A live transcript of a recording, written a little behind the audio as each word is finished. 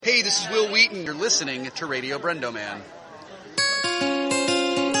This is Will Wheaton. You're listening to Radio Brendo Man.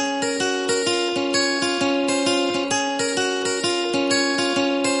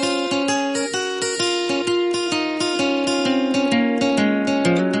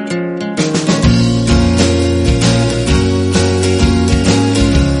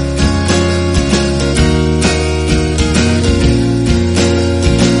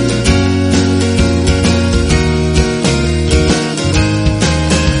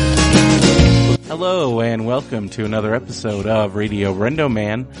 Welcome to another episode of Radio Brendo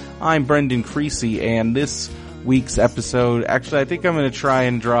Man. I'm Brendan Creasy, and this week's episode, actually I think I'm going to try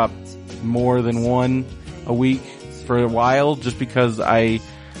and drop more than one a week for a while, just because I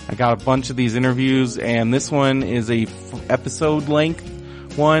got a bunch of these interviews, and this one is a episode length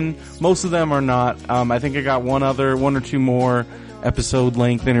one. Most of them are not. I think I got one or two more episode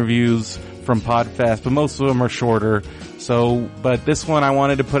length interviews from Podfest, but most of them are shorter. So, but this one I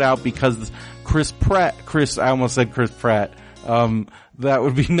wanted to put out because I almost said Chris Pratt. That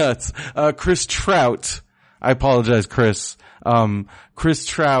would be nuts. Chris Trout. I apologize, Chris. Chris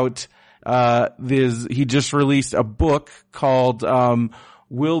Trout, he just released a book called,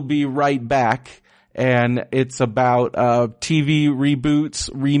 We'll Be Right Back. And it's about, TV reboots,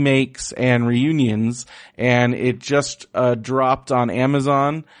 remakes, and reunions. And it just, dropped on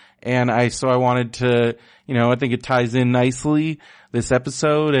Amazon. And I wanted to, I think it ties in nicely, this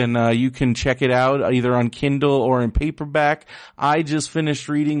episode, and you can check it out either on Kindle or in paperback. I just finished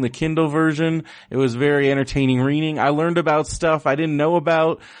reading the Kindle version. It was very entertaining reading. I learned about stuff I didn't know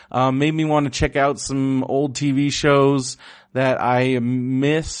about, made me want to check out some old TV shows that I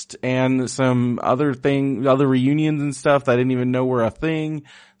missed, and some other reunions and stuff that I didn't even know were a thing.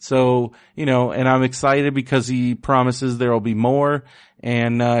 So, and I'm excited because he promises there will be more.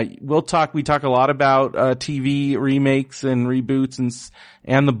 And, we talk a lot about, TV remakes and reboots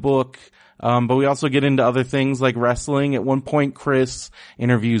and the book. But we also get into other things like wrestling. At one point, Chris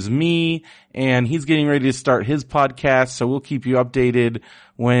interviews me, and he's getting ready to start his podcast. So we'll keep you updated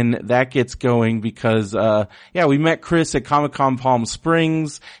when that gets going because, we met Chris at Comic-Con Palm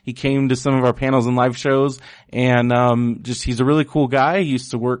Springs. He came to some of our panels and live shows, and, he's a really cool guy. He used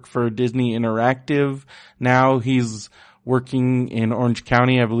to work for Disney Interactive. Now he's working in Orange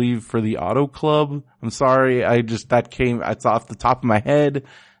County, I believe, for the Auto Club. I'm sorry, it's off the top of my head.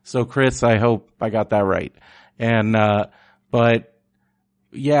 So Chris, I hope I got that right. And,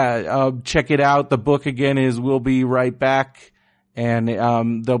 check it out. The book again is We'll Be Right Back. And,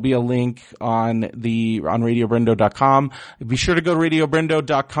 there'll be a link on radiobrendo.com. Be sure to go to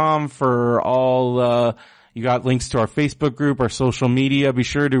radiobrendo.com for all, you got links to our Facebook group, our social media. Be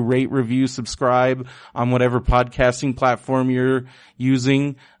sure to rate, review, subscribe on whatever podcasting platform you're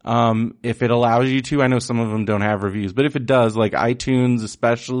using. If it allows you to, I know some of them don't have reviews, but if it does, like iTunes,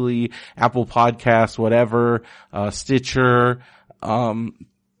 especially Apple Podcasts, whatever, Stitcher, TuneIn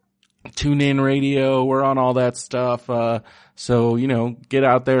Radio, we're on all that stuff. So, get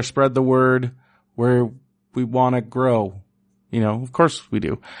out there, spread the word where we want to grow. Of course we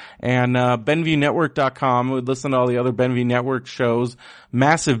do. And, BenviewNetwork.com. Would listen to all the other Benview Network shows.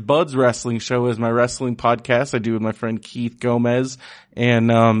 Massive Buds Wrestling Show is my wrestling podcast I do with my friend Keith Gomez.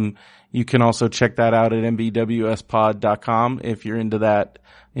 And, you can also check that out at mbwspod.com if you're into that,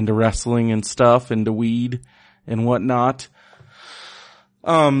 into wrestling and stuff, into weed and whatnot.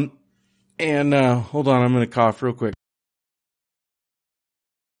 Hold on, I'm gonna cough real quick.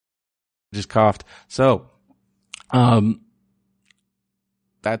 Just coughed. So,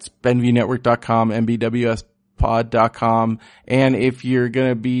 that's BenviewNetwork.com, mbwspod.com. And if you're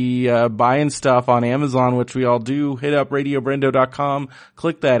gonna be, buying stuff on Amazon, which we all do, hit up radiobrendo.com,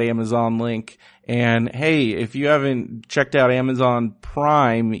 click that Amazon link. And hey, if you haven't checked out Amazon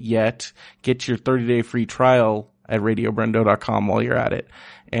Prime yet, get your 30-day free trial at radiobrendo.com while you're at it.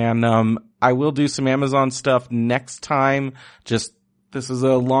 And, I will do some Amazon stuff next time. This is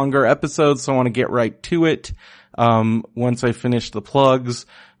a longer episode, so I want to get right to it. Once I finish the plugs,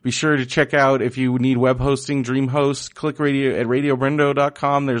 be sure to check out if you need web hosting, DreamHost, click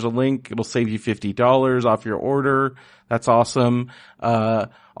radiobrendo.com. There's a link. It'll save you $50 off your order. That's awesome.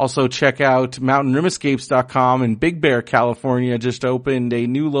 Also check out mountainroomescapes.com in Big Bear, California. Just opened a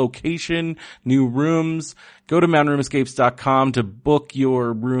new location, new rooms. Go to mountainroomescapes.com to book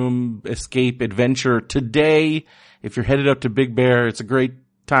your room escape adventure today. If you're headed up to Big Bear, it's a great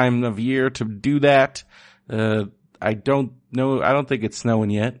time of year to do that. I don't think it's snowing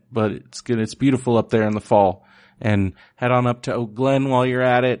yet, but it's good. It's beautiful up there in the fall. And head on up to Oak Glen while you're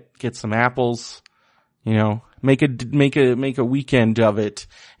at it. Get some apples, Make a weekend of it.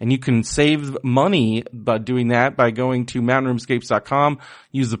 And you can save money by doing that by going to mountainroomscapes.com.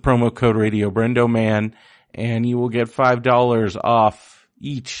 Use the promo code Radio Brendoman and you will get $5 off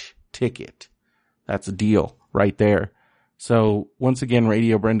each ticket. That's a deal right there. So once again,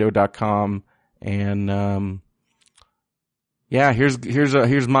 radiobrendo.com. And,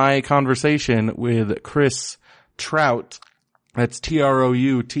 here's my conversation with Chris Trout. That's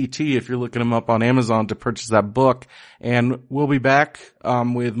Troutt if you're looking him up on Amazon to purchase that book. And we'll be back,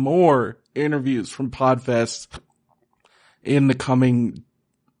 with more interviews from Podfest in the coming,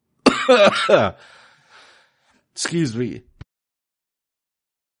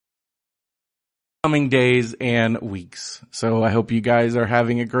 coming days and weeks. So I hope you guys are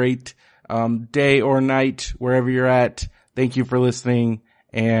having a great, day or night wherever you're at. Thank you for listening.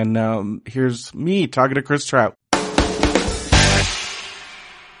 And, here's me talking to Chris Trout.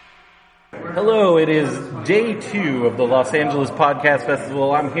 Hello, it is day 2 of the Los Angeles Podcast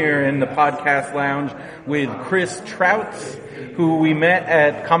Festival. I'm here in the podcast lounge with Chris Trout, who we met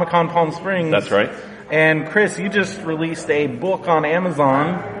at Comic-Con Palm Springs. That's right. And Chris, you just released a book on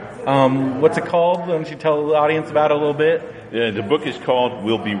Amazon. What's it called? Why don't you tell the audience about it a little bit? Yeah, the book is called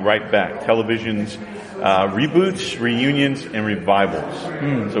We'll Be Right Back, Television's reboots, reunions, and revivals.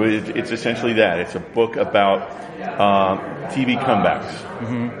 So it's essentially that. It's a book about TV comebacks.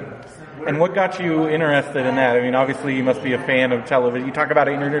 Mm-hmm. And what got you interested in that? I mean, obviously you must be a fan of television. You talk about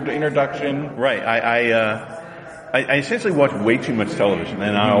an introduction. Right. I essentially watch way too much television,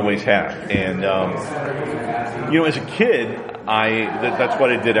 and I always have. And, as a kid, that's what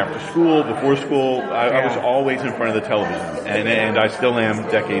I did after school, before school. I was always in front of the television, and I still am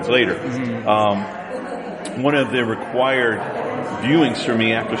decades later. Mm-hmm. One of the required viewings for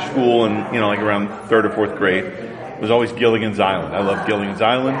me after school and, like around 3rd or 4th grade was always Gilligan's Island. I love Gilligan's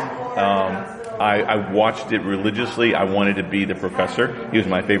Island. I watched it religiously. I wanted to be the professor. He was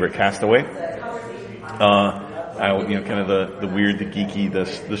my favorite castaway. Kind of the weird, the geeky,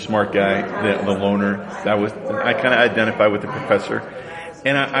 the smart guy, the loner. I kind of identify with the professor.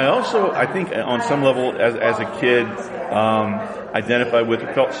 And I also, I think on some level as a kid,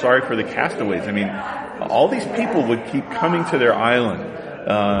 felt sorry for the castaways. I mean, all these people would keep coming to their island.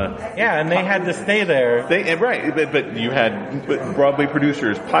 And they had to stay there. But you had Broadway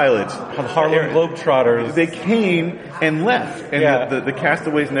producers, pilots, Harlem Globetrotters. They came and left, and the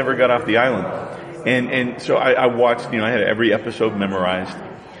castaways never got off the island. And so I watched. I had every episode memorized,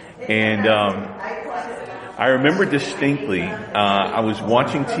 and I remember distinctly. I was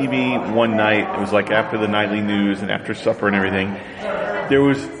watching TV one night. It was like after the nightly news and after supper and everything.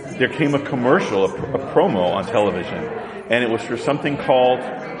 There came a commercial, a promo on television. And it was for something called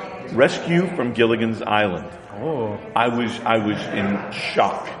Rescue from Gilligan's Island. Oh. I was in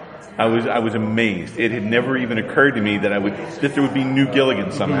shock. I was amazed. It had never even occurred to me that there would be new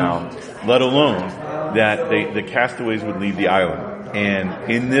Gilligan somehow, let alone that the castaways would leave the island.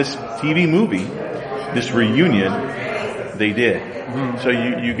 And in this TV movie, this reunion, they did. Mm-hmm. So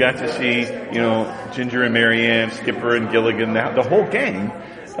you got to see, Ginger and Marianne, Skipper and Gilligan, the whole gang,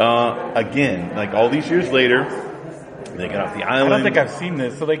 again, like all these years later. They got off the island. I don't think I've seen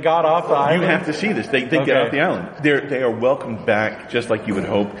this. So they got off the island? You have to see this. They get off the island. They are welcomed back just like you would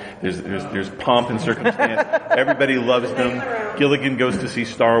hope. There's pomp and circumstance. Everybody loves them. Gilligan goes to see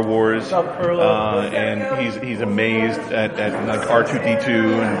Star Wars. And he's amazed at like R2-D2.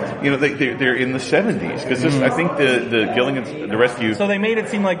 And, they're in the 70s. Because I think the Gilligan's, the rescue. So they made it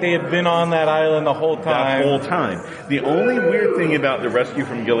seem like they had been on that island the whole time. The whole time. The only weird thing about the rescue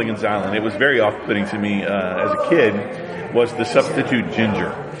from Gilligan's Island, it was very off-putting to me as a kid, was the substitute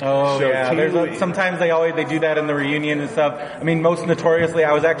Ginger. Oh, so yeah. Sometimes they do that in the reunion and stuff. I mean, most notoriously,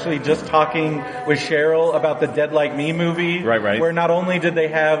 I was actually just talking with Cheryl about the Dead Like Me movie. Right. Where not only did they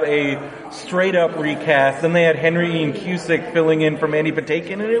have a straight up recast, then they had Henry Ian Cusick filling in for Mandy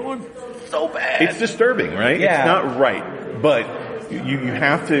Patinkin, and it was so bad. It's disturbing, right? Yeah. It's not right. But you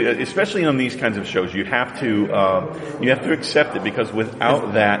have to, especially on these kinds of shows, you have to accept it, because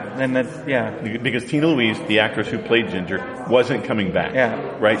without that, because Tina Louise, the actress who played Ginger, wasn't coming back.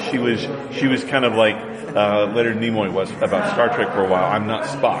 Yeah. Right? She was kind of like Leonard Nimoy was about Star Trek for a while. I'm not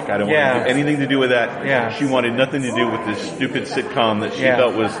Spock. I don't want to do anything to do with that. Yeah. She wanted nothing to do with this stupid sitcom that she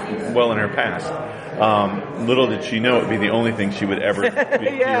felt was well in her past. Little did she know it would be the only thing she would ever be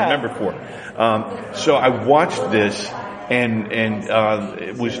remembered for. So I watched this. And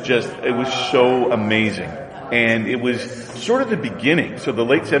it was so amazing. And it was sort of the beginning. So the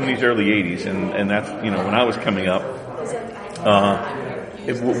late 70s, early 80s, and that's, when I was coming up,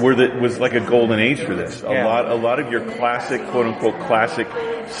 was like a golden age for this. Yeah. A lot of your classic, quote unquote, classic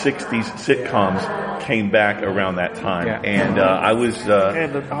 60s sitcoms came back around that time. Yeah. And I was I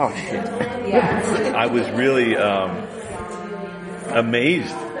was really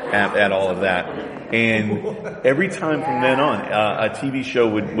amazed at all of that. And every time from then on, a TV show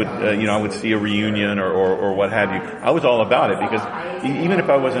would I would see a reunion or what have you. I was all about it because even if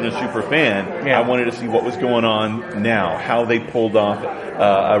I wasn't a super fan, I wanted to see what was going on now, how they pulled off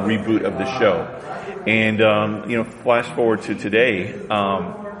a reboot of the show. And, flash forward to today,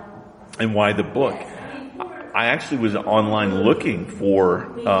 and why the book. I actually was online looking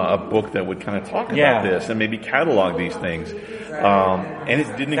for a book that would kind of talk about this and maybe catalog these things. And it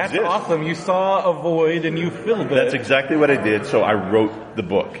didn't exist. That's awesome. You saw a void and you filled it. That's exactly what I did. So I wrote the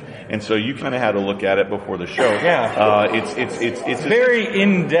book. And so you kind of had to look at it before the show. Yeah. It's very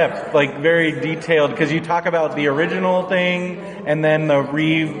in-depth, like very detailed, because you talk about the original thing and then the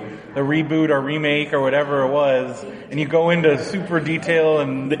reboot or remake or whatever it was, and you go into super detail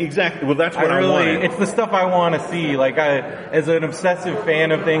and exactly. Well, that's what I wanted. It's the stuff I want to see. Like as an obsessive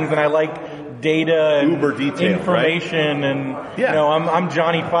fan of things, and I like data and uber detail, information, right? And I'm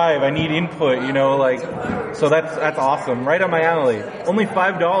Johnny Five. I need input. So that's awesome. Right up my alley. Only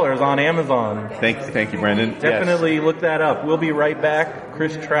 $5 on Amazon. Thank you, Brendan. Definitely look that up. We'll be right back.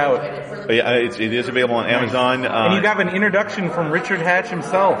 Chris Trout. Yeah, it is available on Amazon. And you have an introduction from Richard Hatch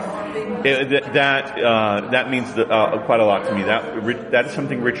himself. That means quite a lot to me. That is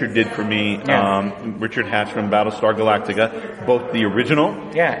something Richard did for me. Yeah. Richard Hatch from Battlestar Galactica, both the original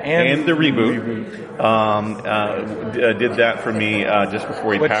and the reboot. Did that for me just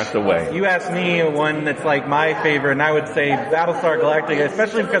before he passed away. You asked me one that's like my favorite, and I would say Battlestar Galactica,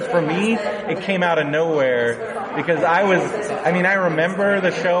 especially because for me it came out of nowhere. Because I remember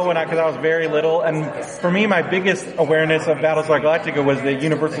the show because I was very little, and for me my biggest awareness of Battlestar Galactica was the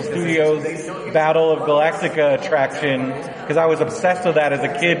Universal Studios Battle of Galactica attraction, because I was obsessed with that as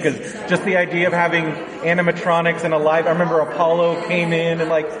a kid, because just the idea of having animatronics and I remember Apollo came in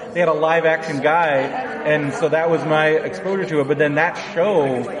and they had a live action guy, and so that was my exposure to it. But then that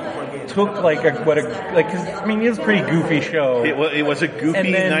show took it was a pretty goofy show. It was a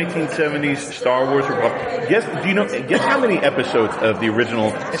goofy 1970s Star Wars Republic. Guess how many episodes of the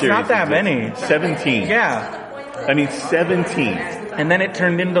original series? It's not that many. 17. Yeah. 17. And then it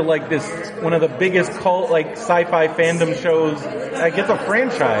turned into one of the biggest cult sci-fi fandom shows. It's a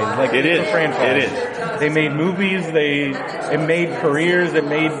franchise. It is a franchise. It is. They made movies. It made careers. It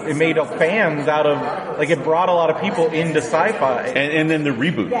made fans out of it brought a lot of people into sci-fi. And then the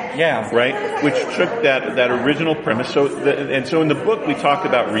reboot. Yeah. Right, which took that original premise. So in the book we talk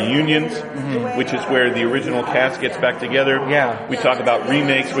about reunions, which is where the original cast gets back together. Yeah. We talk about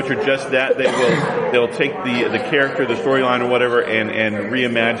remakes, which are just that. They'll take the character, the storyline, or whatever, and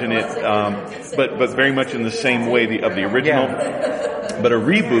reimagine it, but very much in the same way of the original. Yeah. But a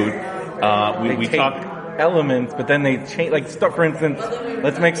reboot, we talk elements, but then they change. For instance,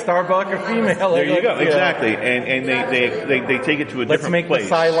 let's make Starbuck a female. There you go, exactly. And they take it to a let's different place.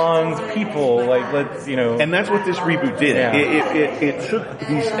 Let's make the Cylons people. And that's what this reboot did. Yeah. It took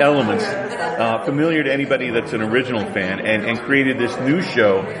these elements, familiar to anybody that's an original fan, and created this new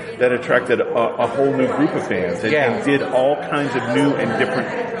show that attracted a whole new group of fans and did all kinds of new and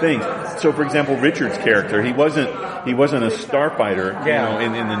different things. So, for example, Richard's character, he wasn't a starfighter,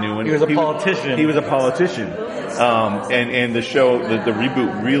 in the new one. He was a politician. He was a politician. And the show, the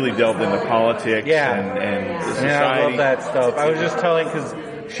reboot really delved into politics and society. Yeah, I love that stuff. I was just telling, because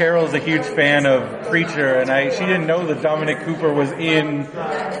Cheryl's a huge fan of Preacher, and she didn't know that Dominic Cooper was in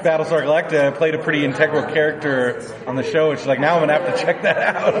Battlestar Galactica and played a pretty integral character on the show. And she's like, now I'm gonna have to check that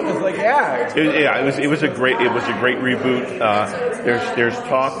out. I was like, it was a great reboot. There's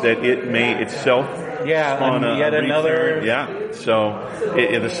talk that it may itself spawn yet another. Yeah, so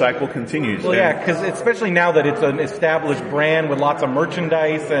the cycle continues. Well, because especially now that it's an established brand with lots of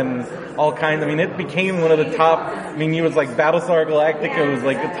merchandise and all kinds. It became one of the top. It was Battlestar Galactica was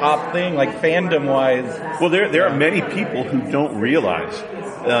the top thing, fandom wise. Well, there are many people who don't realize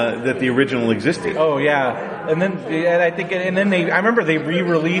that the original existed. Oh yeah, and then I remember they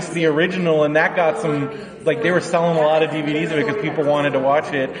re-released the original, and that got some. They were selling a lot of DVDs of it because people wanted to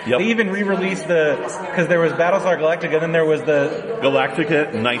watch it. Yep. They even re-released because there was Battlestar Galactica, and then there was the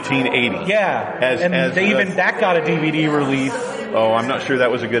Galactica 1980. Yeah, that got a DVD release. Oh, I'm not sure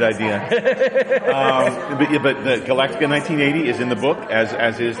that was a good idea. But the Galactica 1980 is in the book,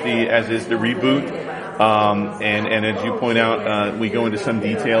 as is the reboot. And as you point out, we go into some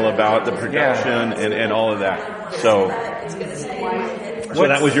detail about the production and all of that. So So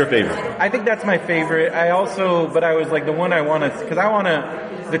that was your favorite. I think that's my favorite. I was like the one I want to,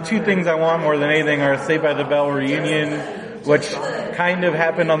 because the two things I want more than anything are Saved by the Bell reunion, which kind of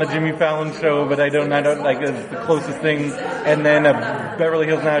happened on the Jimmy Fallon show, but I don't like it's the closest thing, and then a Beverly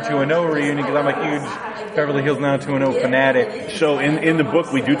Hills 90210 reunion, because I'm a huge Beverly Hills 90210 fanatic. So in the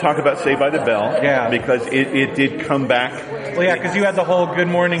book, we do talk about Saved by the Bell. Yeah. Because it did come back. Well, yeah, because you had the whole Good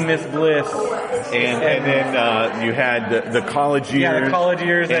Morning Miss Bliss. And then you had the college years. Yeah, the college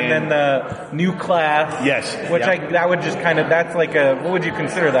years, and then the new class. Yes. Which that would just kind of, that's like what would you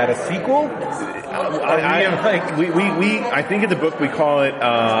consider that, a sequel? I think in the book we call it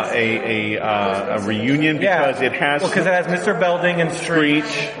a reunion because it has... Well, because it has Mr. Belding and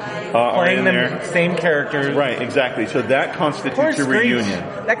Screech playing the same characters. Right, exactly. So that constitutes a reunion.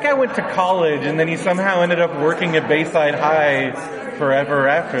 That guy went to college, and then he somehow ended up working at Bayside High forever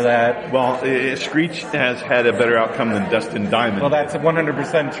after that. Well, Screech has had a better outcome than Dustin Diamond. Well, that's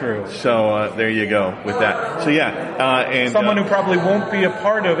 100% true. So there you go with that. So and someone who probably won't be a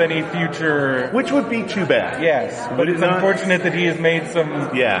part of any future, which would be too bad. Yes, but it's unfortunate that he has made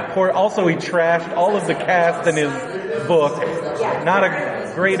some. Yeah. Also, he trashed all of the cast in his book. Not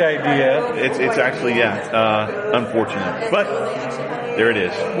a great idea. It's actually unfortunate, but. There it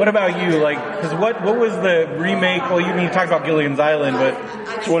is. What about you? Because what was the remake? Well, you talked about Gilligan's Island, but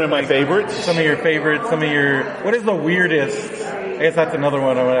it's one of my favorites. Some of your favorites. What is the weirdest? I guess that's another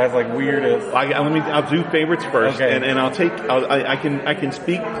one I was like weirdest. I'll do favorites first, okay. and I can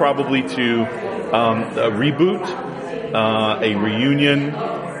speak probably to a reboot, a reunion,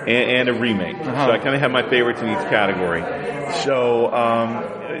 and a remake. Uh-huh. So I kind of have my favorites in each category. So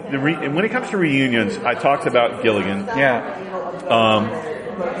when it comes to reunions, I talked about Gilligan. Yeah.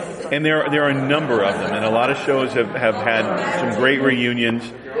 And there are a number of them, and a lot of shows have had some great reunions.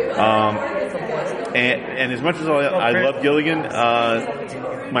 And as much as I love Gilligan,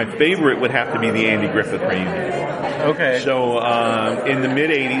 my favorite would have to be the Andy Griffith reunion. Okay. So in the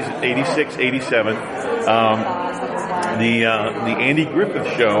mid-'80s, 86, 87, the Andy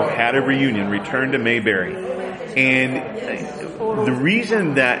Griffith Show had a reunion, Return to Mayberry. And the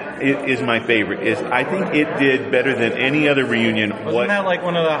reason that it is my favorite is I think it did better than any other reunion. Wasn't that like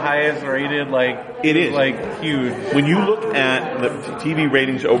one of the highest rated? It is huge. When you look at the TV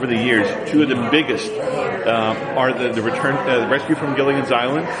ratings over the years, two of the biggest are the Return, Rescue from Gilligan's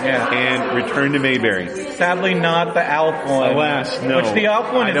Island, and Return to Mayberry. Sadly, not the Alf one. Alas, no. Which the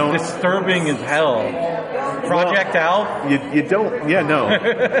Alf one is disturbing as hell. Project Alf? You don't, no.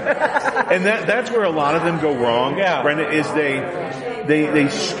 And that's where a lot of them go wrong, Brenda, is they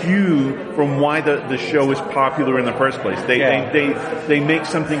skew from why the show is popular in the first place. They make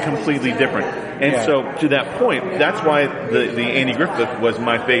something completely different. And so, to that point, that's why the Andy Griffith was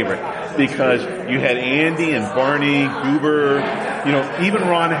my favorite. Because you had Andy and Barney, Goober, even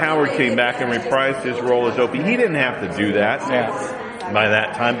Ron Howard came back and reprised his role as Opie. He didn't have to do that by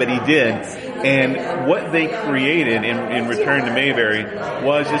that time, but he did. And what they created in Return to Mayberry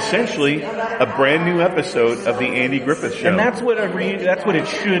was essentially a brand new episode of the Andy Griffith Show. And that's what it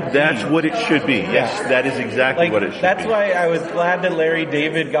should be. That's what it should be. Yes, that is exactly what it should be. That's why I was glad that Larry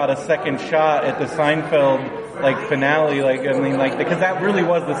David got a second shot at the Seinfeld finale, because that really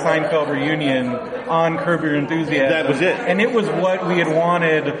was the Seinfeld reunion on Curb Your Enthusiasm. That was it. And it was what we had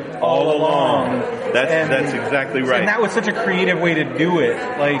wanted all along. That's exactly right. And that was such a creative way to do it.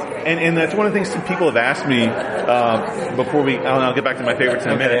 And that's one of the things that people have asked me, before I'll get back to my favorites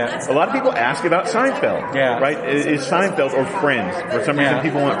in a minute. Yeah. A lot of people ask about Seinfeld. Yeah. Right? Is Seinfeld or Friends? For some reason,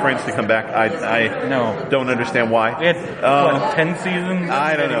 people want Friends to come back. I don't understand why. It had, 10 seasons?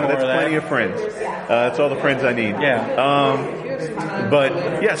 I don't know. That's plenty of Friends. That's all the Friends I need. Yeah. But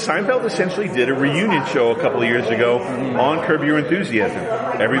Seinfeld essentially did a reunion show a couple of years ago on Curb Your Enthusiasm.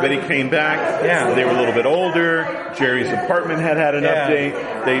 Everybody came back. Yeah. They were a little bit older. Jerry's apartment had an update.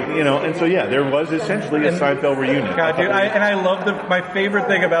 And so there was essentially a Seinfeld reunion. God, dude, I love my favorite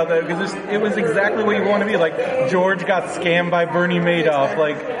thing about that, because it was exactly what you want to be. George got scammed by Bernie Madoff,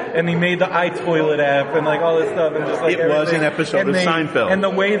 and he made the iToilet app and all this stuff, and just it was an episode of Seinfeld. And the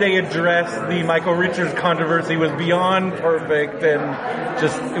way they addressed the Michael Richards controversy was beyond perfect, and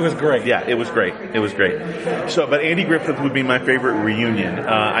it was great. Yeah, it was great. It was great. So, but Andy Griffith would be my favorite reunion.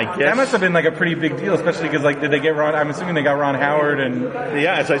 I guess that must have been a pretty big deal, especially because did they get Ron? I'm assuming they got Ron Howard and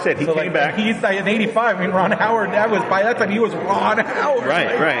as I said, he came back. He's in '85. Ron Howard. By that time he was Ron Howard.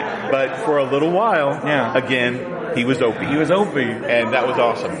 Right. But for a little while, again, he was Opie. And that was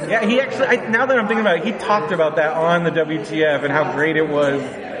awesome. Yeah, he actually. Now that I'm thinking about it, he talked about that on the WTF and how great it was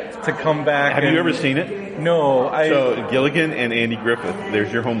to come back. Have you ever seen it? No. So Gilligan and Andy Griffith,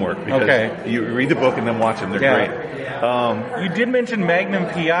 there's your homework. Because you read the book and then watch them. They're great. You did mention Magnum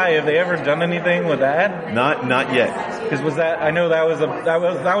PI. Have they ever done anything with that? Not yet. Because was that? I know that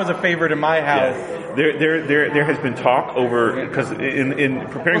was a favorite in my house. Yeah. There has been talk over, because in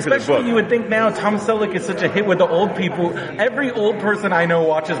preparing for the book. Especially you would think now Tom Selleck is such a hit with the old people. Every old person I know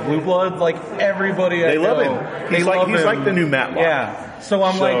watches Blue Bloods. Like everybody I know. They love him. He's like the new Matlock. Yeah. So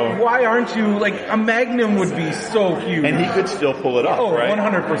I'm like, why aren't you, like, a Magnum would be so huge. And he could still pull it off, right?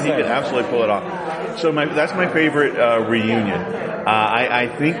 100%. He could absolutely pull it off. So that's my favorite reunion. I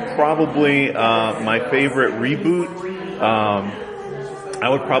think probably my favorite reboot, I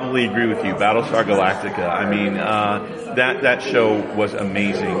would probably agree with you, Battlestar Galactica. I mean, that show was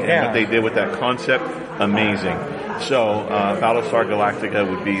amazing. And what they did with that concept, amazing. So, Battlestar Galactica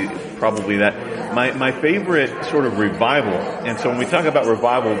would be probably that. My favorite sort of revival, and so when we talk about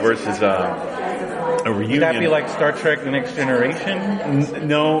revival versus a reunion. Would that be like Star Trek The Next Generation?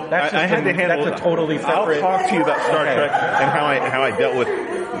 No, that's I had to handle. That's a totally separate. I'll talk to you about Star Trek and how I dealt with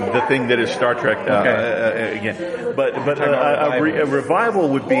the thing that is Star Trek again. But a revival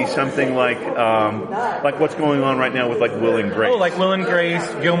would be something like what's going on right now with like Will and Grace. Oh, like Will and Grace,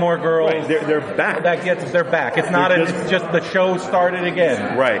 Gilmore Girls. Right. They're back. They're back. It's not it's just the show started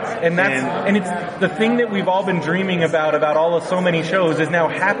again. Right. And it's the thing that we've all been dreaming about so many shows is now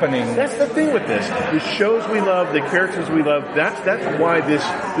happening. That's the thing with this. The shows we love, the characters we love, that's why this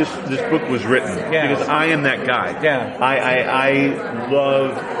book was written. Yeah. Because I am that guy. Yeah. I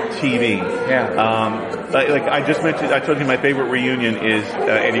love TV. Yeah. Like I just mentioned, I told you my favorite reunion is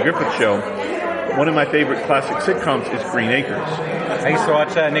Andy Griffith Show. One of my favorite classic sitcoms is Green Acres. I used to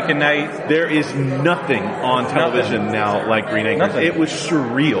watch that Nick at Night. There is nothing on television now like Green Acres. Nothing. It was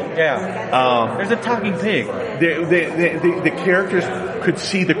surreal. Yeah. There's a talking pig. The characters could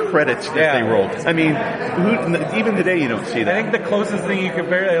see the credits as they rolled. I mean, even today you don't see that. I think the closest thing you could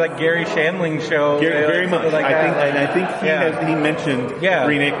compare, like Gary Shandling show. Very much. Like I think he mentioned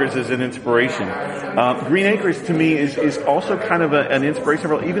Green Acres as an inspiration. Green Acres to me is also kind of an inspiration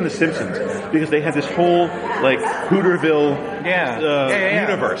for even The Simpsons, because they had this whole like Hooterville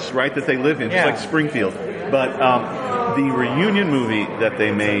universe, right, that they lived in, just like Springfield. But the reunion movie that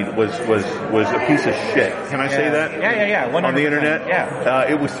they made was a piece of shit. Can I say that? Yeah. 100%. On the internet? Yeah.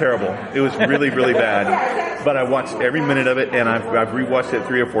 It was terrible. It was really, really bad. But I watched every minute of it, and I've rewatched it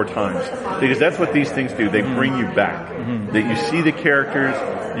 3 or 4 times. Because that's what these things do. They bring you back. Mm-hmm. That you see the characters,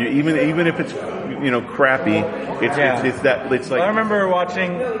 even if it's crappy, it's like. I remember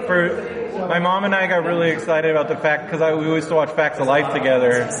watching my mom and I got really excited about the fact, because we used to watch Facts of Life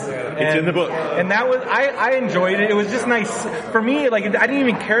together. It's in the book. And that was, I enjoyed it. It was just nice. For me, like, I didn't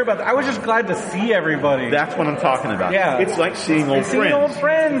even care about it. I was just glad to see everybody. That's what I'm talking about. Yeah. It's like seeing old friends. Seeing old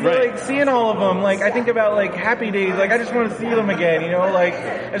friends, right. Like, seeing all of them. Like, I think about, like, Happy Days. Like, I just want to see them again, Like,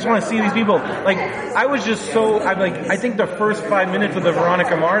 I just want to see these people. Like, I was just I think the first 5 minutes of the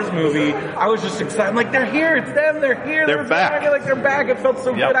Veronica Mars movie, I was just excited. I'm like, they're here. It's them. They're here. They're back. Like, they're back. It felt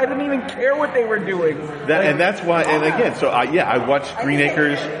so good. I didn't even care what they were doing. And that's why, and again, so I watched Green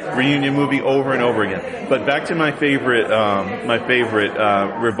Acres reunion movie over and over again. But back to my favorite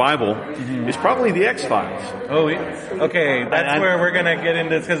revival is probably the X-Files. Oh, okay. That's where we're gonna get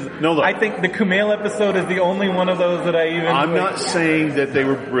into this, because I think the Kumail episode is the only one of those that I'm not saying that they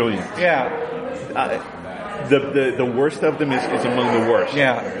were brilliant. Yeah. The worst of them is among the worst.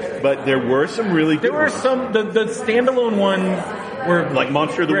 Yeah. But there were some really good ones. The standalone one were like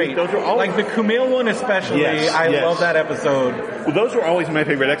Monster of the Week. Those were all like the Kumail one especially. Yes. I love that episode. Well, those were always my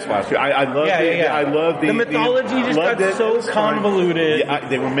favorite X-Files too. I love I love the mythology just got so convoluted. Yeah,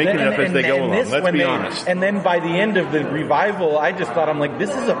 they were making it up as they go along. Let's be honest. And then by the end of the revival, I just thought, I'm like, this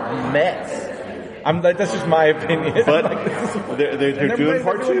is a mess. That's just my opinion. But like, they're doing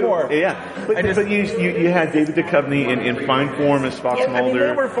part 2. Yeah, but you had David Duchovny in fine form as Fox Mulder.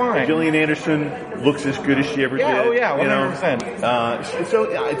 They were fine. Gillian Anderson looks as good as she ever did. Oh yeah, 100%. So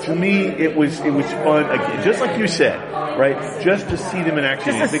to me, it was fun, just like you said, right? Just to see them in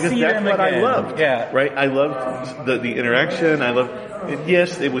action, because that's what I loved. Yeah, right. I loved the interaction. I loved.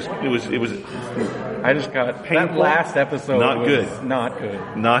 Yes, it was. I just got painful. That last episode. Not good.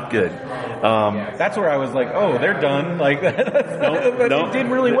 Not good. That's where I was like, oh, they're done. Like, but they did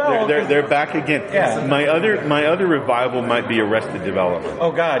really well. They're back again. Yeah. My other revival might be Arrested Development.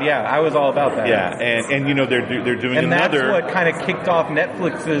 Oh God, yeah, I was all about that. Yeah, and they're doing and another. And that's what kind of kicked off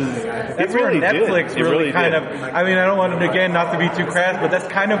Netflix's. That's really where Netflix did. really kind of. I mean, I don't want it again not to be too crass, but that's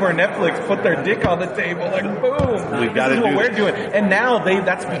kind of where Netflix put their dick on the table. Like, boom, we've got to do what we're doing. And now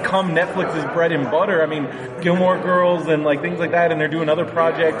that's become Netflix's bread and butter. I mean, Gilmore Girls and like things like that, and they're doing other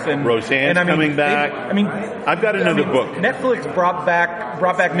projects. And Roseanne's coming back. I've got another book. Netflix brought back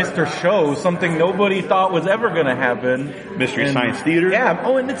Mr. Show, something nobody thought was ever going to happen. Mystery Science Theater. Yeah.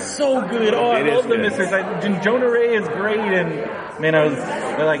 Oh, and it's so good. Oh, I love the Mystery Science. Jonah Ray is great, and man, I was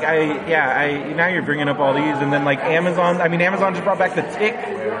like, now you're bringing up all these, and then like Amazon just brought back The Tick,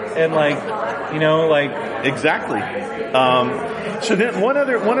 and like, exactly. So then one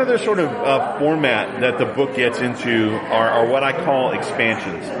other sort of format that the book gets into are what I call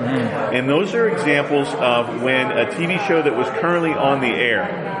expansions. Mm-hmm. And those are examples of when a TV show that was currently on the air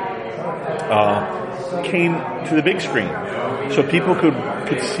came to the big screen. So people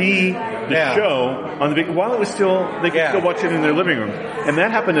could see the show on the big, while it was still, they could still watch it in their living room. And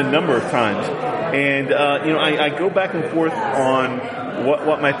that happened a number of times. And, I go back and forth on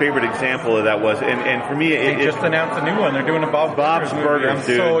what my favorite example of that was. And for me, they just announced a new one. They're doing a Bob's Burgers. I'm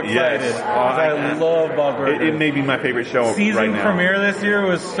dude. so excited. Yes. I love Bob's Burgers. It may be my favorite show Season right now. premiere this year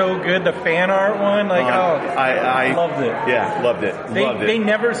was so good. The fan art one, I loved it. Yeah, loved it. They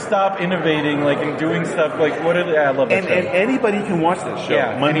never stop innovating, like, and doing stuff like, I love that show. And anybody can watch that show.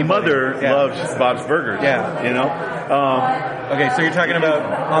 Yeah, my mother loves Bob's Burgers. Yeah. You know? Okay, so you're talking about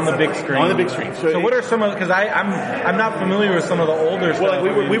on the big screen. On the big screen. So what are some of, because I'm not familiar with some of the older stuff.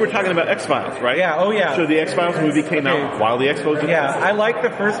 Well, we were talking about X-Files, right? Yeah, oh yeah. So the X-Files movie came out while the X-Files was I like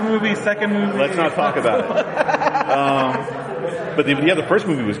the first movie, second movie. Let's not talk about it. But the first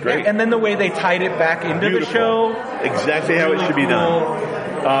movie was great. And then the way they tied it back into the show. Exactly how it should be done.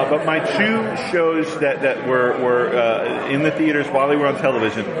 But my two shows that were in the theaters while they were on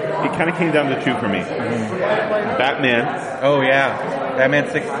television, it kind of came down to two for me. Mm-hmm. Batman. Oh yeah. Batman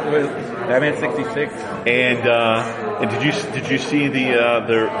 66. And did you see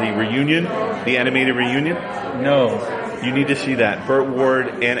the reunion, the animated reunion? No. You need to see that. Burt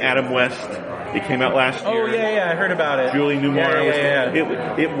Ward and Adam West. It came out last year. Oh yeah, I heard about it. Julie Newmar. Yeah.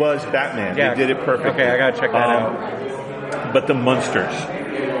 It was Batman. Yeah. They did it perfectly. Okay, I gotta check that out. But the Munsters.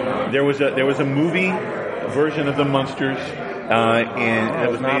 There was a movie version of the Munsters, and I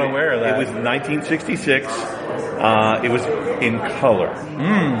was not aware of that. It was 1966. It was in color.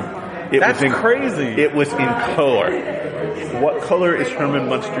 That's crazy. It was in color. What color is Herman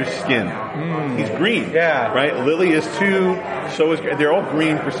Munster's skin? He's green. Yeah. Right? Lily is too. So is, they're all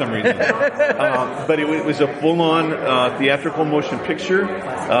green for some reason. But it was a full-on theatrical motion picture.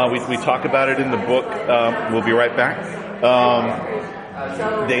 We talk about it in the book. We'll be right back.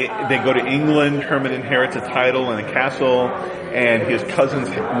 They go to England. Herman inherits a title and a castle, and his cousins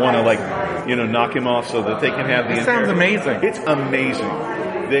want to knock him off so that they can have the. It sounds amazing. It's amazing.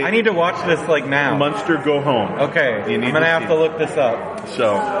 I need to watch this now. Munster Go Home. Okay, I'm gonna have to look this up.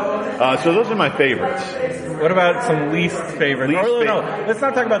 So those are my favorites. What about some least favorites? No, let's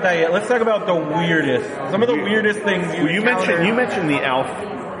not talk about that yet. Let's talk about the weirdest. Some of the weirdest things you mentioned the Alf.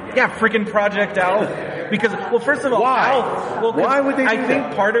 Yeah, freaking Project Alf. Because, first of all, Alf. Why would they do that? I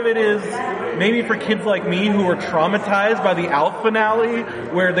think part of it is maybe for kids like me who were traumatized by the Alf finale,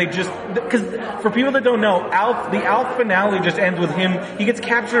 where they just, because for people that don't know, the Alf finale just ends with him, he gets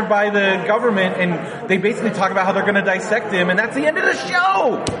captured by the government, and they basically talk about how they're going to dissect him, and that's the end of the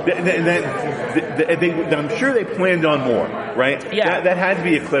show! I'm sure they planned on more, right? Yeah. That had to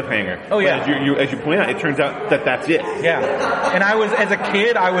be a cliffhanger. Oh, yeah. As you point out, it turns out that's it. Yeah. And as a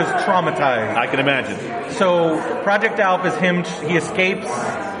kid, I was traumatized. I can imagine. So, Project Alf is him, he escapes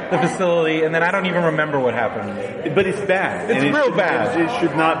the facility, and then I don't even remember what happened. But it's bad. It's real bad. It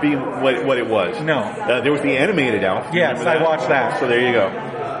should not be what it was. No. There was the animated Alf. Yes, I watched that. So there you go.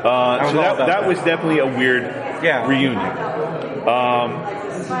 So that was definitely a weird reunion.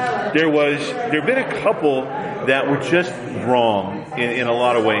 There have been a couple that were just wrong in a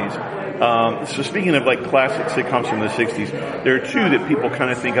lot of ways. So speaking of classic sitcoms from the 60s, there are two that people kind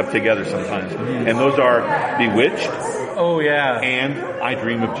of think of together sometimes. Mm-hmm. And those are Bewitched. Oh, yeah. And I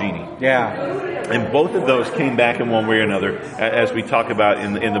Dream of Jeannie. Yeah. And both of those came back in one way or another, as we talk about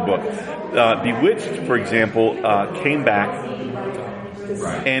in the book. Bewitched, for example, came back.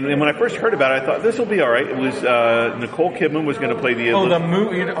 And when I first heard about it, I thought, this will be all right. It was Nicole Kidman was going to play the... the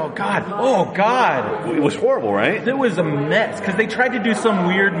movie. Oh, God. It was horrible, right? It was a mess, because they tried to do some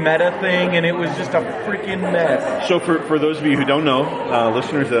weird meta thing, and it was just a freaking mess. So for those of you who don't know,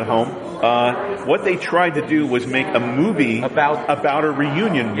 listeners at home, what they tried to do was make a movie about a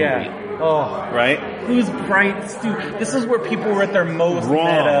reunion movie. Yeah. Oh. Right? Who's bright, stupid? This is where people were at their most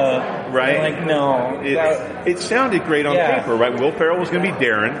meta. Right? Like, no. It sounded great on paper, right? Will Ferrell was going to be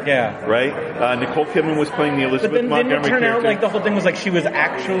Darren. Yeah. Right? Nicole Kidman was playing the Elizabeth But then Montgomery didn't it turn character. out like the whole thing was like she was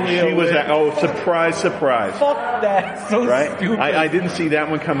actually surprise, surprise. Fuck that. So right? stupid. I didn't see that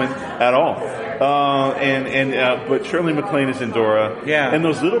one coming at all. But Shirley MacLaine is Endora. Yeah. And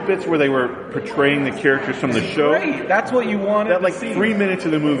those little bits where they were portraying the characters from the show. Great. That's what you wanted That like to see. 3 minutes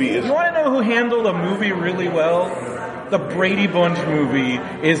of the movie is... You want to know who handled a movie really well? The Brady Bunch movie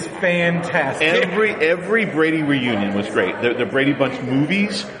is fantastic. Every Brady reunion was great. The Brady Bunch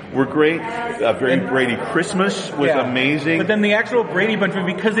movies were great. Brady Christmas was amazing. But then the actual Brady Bunch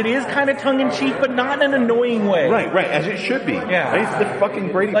movie, because it is kind of tongue-in-cheek, but not in an annoying way. Right, as it should be. Yeah. It's the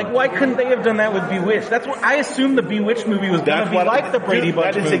fucking Brady Like, Bunch. why couldn't they have done that with Bewitched? That's what I assumed the Bewitched movie was going to be like the Brady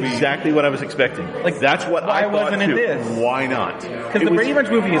Bunch movie. That is exactly what I was expecting. Like, that's what why I thought wasn't it too. this? Why not? Because the Brady Bunch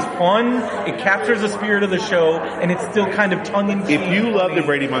movie is fun, it captures the spirit of the show, and it's still kind of tongue-in-cheek. If you love the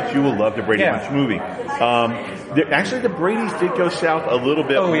Brady Bunch, you will love the Brady Bunch movie. Actually, the Bradys did go south a little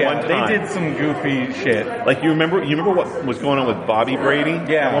bit one time. They did some goofy shit. Like, you remember what was going on with Bobby Brady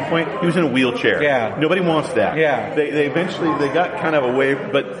at one point? He was in a wheelchair. Yeah. Nobody wants that. Yeah. They eventually got kind of away,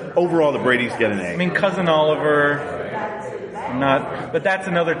 but overall the Bradys get an A. I mean, Cousin Oliver... but that's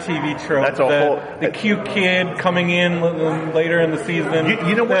another TV trope. That's the cute kid coming in later in the season.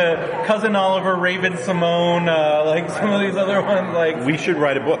 You know what? The Cousin Oliver, Raven Simone, like some of these other ones. Like we should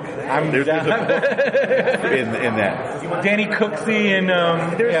write a book. There's a book in that. Danny Cooksey and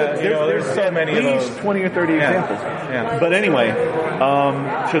there's so many of those. 20 or 30 examples. Yeah. But anyway,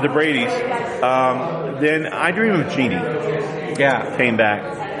 so the Bradys. Then I Dream of Jeannie. Yeah. Came back,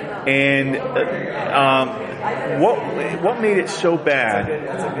 and what made it so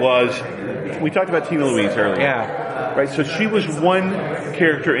bad was we talked about Tina Louise earlier. Yeah. Right. So she was one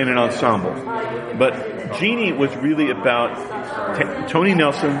character in an ensemble, but Jeannie was really about Tony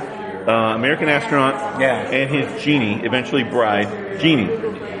Nelson, American astronaut, and his Jeannie, eventually bride, Jeannie.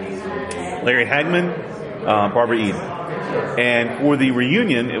 Larry Hagman, Barbara Eden. And for the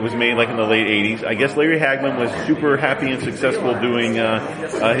reunion, it was made like in the late 80s. I guess Larry Hagman was super happy and successful doing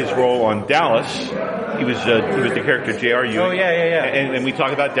his role on Dallas. He was the character J.R. Ewing. Oh, yeah. And we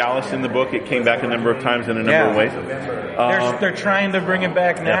talk about Dallas in the book. It came back a number of times in a number of ways. They're trying to bring it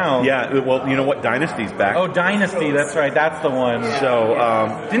back now. Yeah, well, you know what? Dynasty's back. Oh, Dynasty, that's right. That's the one. So,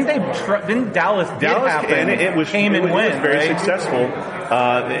 didn't Dallas happen? And it was very successful.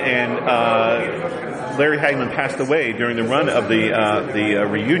 Larry Hagman passed away during the run of the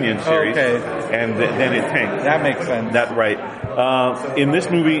reunion series, and then it tanked. That makes sense. That's right. In this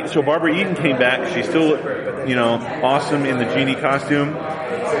movie, so Barbara Eden came back. She still looked, awesome in the Jeannie costume.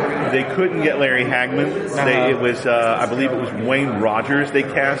 They couldn't get Larry Hagman. I believe it was Wayne Rogers they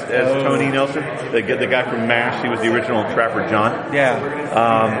cast as Tony Nelson. They get the guy from MASH. He was the original Trapper John.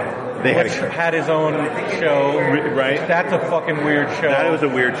 Yeah. They had his own show. Right. That's a fucking weird show. That was a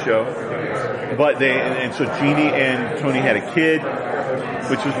weird show. But so Jeannie and Tony had a kid,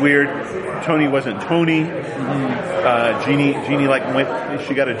 which was weird. Tony wasn't Tony. Jeannie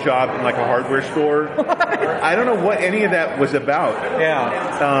she got a job in like a hardware store. I don't know what any of that was about.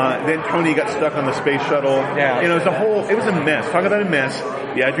 Yeah. Then Tony got stuck on the space shuttle. Yeah. It was a mess. Talk about a mess.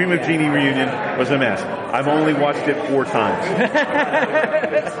 Yeah, I Dream of Jeannie reunion was a mess. I've only watched it 4 times.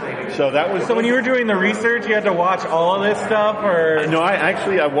 So when you were doing the research, you had to watch all of this stuff, or no?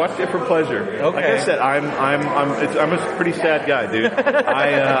 I watched it for pleasure. Okay. Like I said, I'm a pretty sad guy, dude.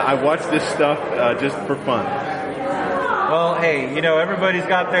 I watch this stuff just for fun. Well, hey, everybody's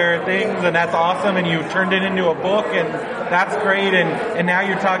got their things, and that's awesome, and you turned it into a book, and that's great, and now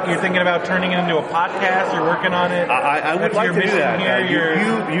you're thinking about turning it into a podcast, you're working on it. I would like to do that.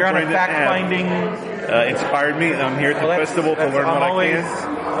 You're on a fact-finding... inspired me. I'm here at the festival to learn what I can. I'm always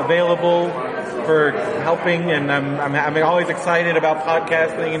available for helping, and I'm always excited about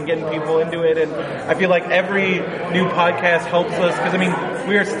podcasting and getting people into it, and I feel like every new podcast helps us, because,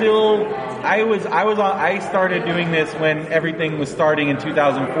 we are still... I started doing this when everything was starting in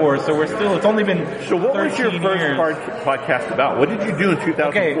 2004, so it's only been 13 years. So what was your first podcast about? What did you do in 2004?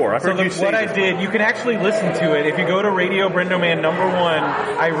 Okay, what I did, you can actually listen to it. If you go to Radio Brendoman #1,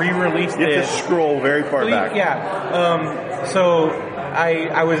 I re-released it. You have to scroll very far back. Yeah. So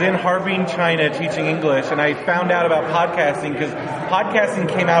I was in Harbin, China, teaching English, and I found out about podcasting because podcasting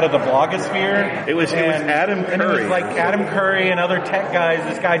came out of the blogosphere. It was Adam Curry. And it was like Adam Curry and other tech guys.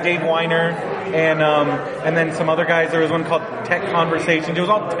 This guy Dave Weiner, and then some other guys. There was one called Tech Conversations. It was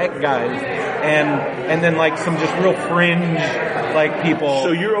all tech guys, and then like some just real fringe like people.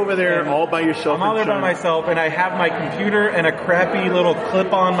 So you're over there all by yourself? I'm all there by myself, and I have my computer and a crappy little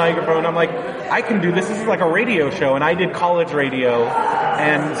clip-on microphone. I'm like, I can do this. This is like a radio show, and I did college radio,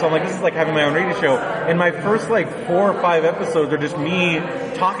 and so I'm like, this is like having my own radio show. And my first like 4 or 5 episodes are just me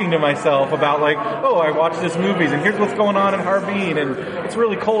talking to myself about like, oh, I watched this movies, and here's what's going on in Harbin, and it's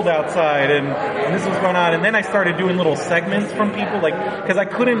really cold outside, and this is what's going on. And then I started doing little segments from people, like, because I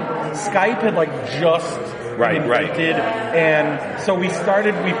couldn't, Skype had like just invented, and so we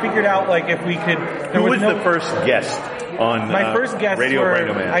figured out like if we could. Who was the first guest on my first guests Radio were,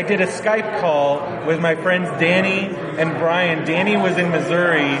 Brando Man? I did a Skype call with my friends Danny and Brian. Danny was in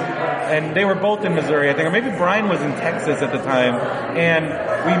Missouri, and they were both in Missouri, I think, or maybe Brian was in Texas at the time. And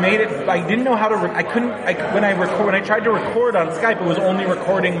we made it. I didn't know how to. When I tried to record on Skype, it was only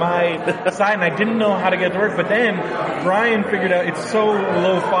recording my side, and I didn't know how to get it to work. But then Brian figured out it's so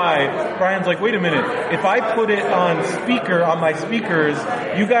lo-fi. Brian's like, wait a minute, if I put it on speaker on my speakers,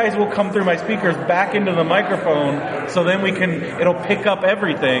 you guys will come through my speakers back into the microphone. So then it'll pick up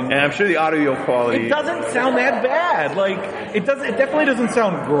everything. And I'm sure the audio quality. It doesn't sound that bad. Like, it definitely doesn't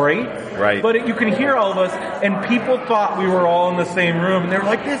sound great. Right. But you can hear all of us, and people thought we were all in the same room, and they were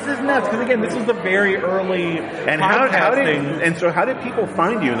like, this is nuts. Because again, this was the very early podcasting. How did people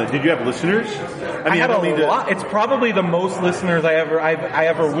find you? Did you have listeners? I had a lot. It's probably the most listeners I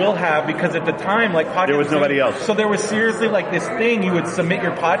ever will have, because at the time, like, podcasting, there was nobody else. So there was seriously like this thing you would submit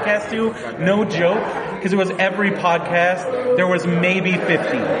your podcast to, no joke, because it was every podcast, there was maybe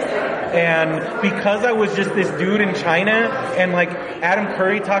 50. And because I was just this dude in China, and like Adam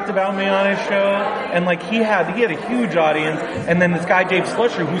Curry talked about me on his show, and like he had a huge audience, and then this guy Dave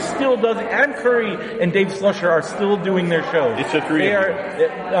Slusher, who still does it. Adam Curry and Dave Slusher are still doing their shows. It's the three. They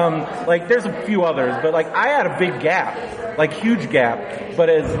are like there's a few others, but like I had a big gap, like huge gap. But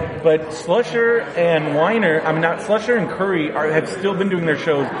Slusher and Weiner, Slusher and Curry have still been doing their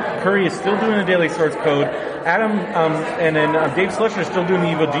shows. Curry is still doing the Daily Source Code. Adam and then Dave Slusher is still doing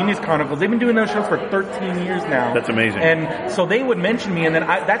the Evil Genius Chronicles. They've been doing those shows for 13 years now. That's amazing. And so they would mention me, and then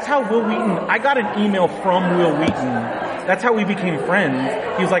that's how Will Wheaton. I got an email from Will Wheaton. That's how we became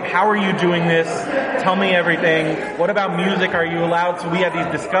friends. He was like, "How are you doing this? Tell me everything. What about music? Are you allowed?" So we had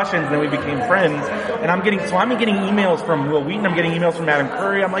these discussions, and then we became friends. And I'm getting emails from Will Wheaton. I'm getting emails from Adam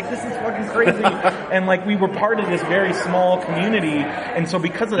Curry. I'm like, this is fucking crazy. And like we were part of this very small community, and so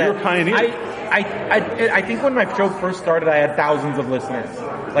because of that, you're a pioneer. I think when my show first started, I had thousands of listeners,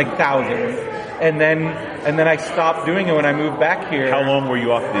 like thousands, and then I stopped doing it when I moved back here. How long were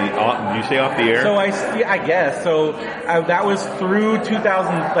you off did you stay off the air? So I guess so. That was through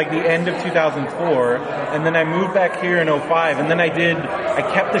 2000, like the end of 2004, and then I moved back here in 2005, and then I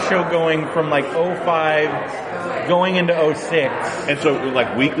kept the show going from like 2005 going into 2006. And so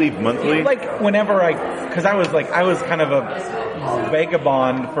like weekly, monthly? Like whenever because I was kind of a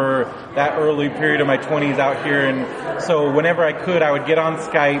vagabond for that early period of my 20s out here, and so whenever I could, I would get on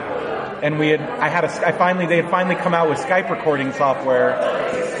Skype, and they had finally come out with Skype recording software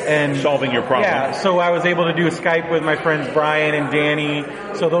and solving your problem. Yeah, so I was able to do a Skype with my friends Brian and Danny.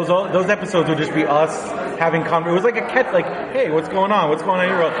 So those episodes would just be us having it was like a cat, like, hey, what's going on? What's going on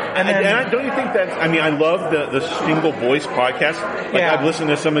in your world? And then, don't you think that's? I mean, I love the single voice podcast. Like, yeah, I've listened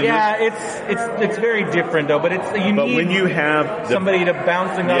to some of yours. Yeah, it's very different though. But need when you have somebody to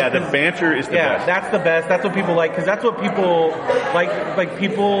bouncing up. Yeah, the banter is the best. Yeah, that's the best. That's what people like, because that's what people like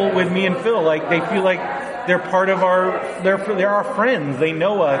people with me and Phil, like they feel like they're part of they're our friends. They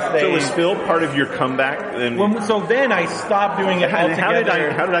know us. So was Phil part of your comeback? So then I stopped doing it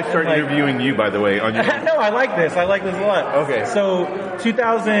altogether. How did I start interviewing you, by the way? On your No, I like this. I like this a lot. Okay. So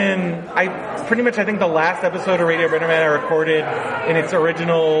 2000, I think the last episode of Radio Brando Man I recorded in its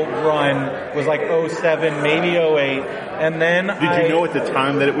original run was like 2007, maybe 2008. And then Did you know at the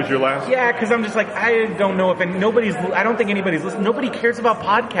time that it was your last? Yeah, because I'm just like, I don't know if I don't think anybody's listening. Nobody cares about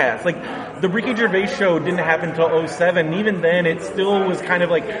podcasts. Like, the Ricky Gervais show didn't happen until 2007. And even then, it still was kind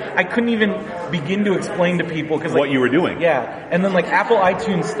of like, I couldn't even begin to explain to people. What you were doing. Yeah. And then, like, Apple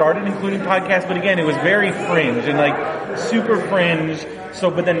iTunes started including podcasts, but again, it was very fringe and, like, super fringe. So,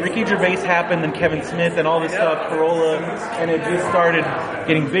 but then Ricky Gervais happened, and Kevin Smith and all this stuff, Corolla, and it just started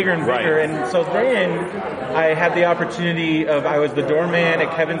getting bigger and bigger. Right. And so then I had the opportunity I was the doorman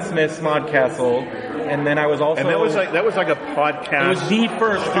at Kevin Smith's Smodcastle, and then I was also... And that was like a podcast. It was the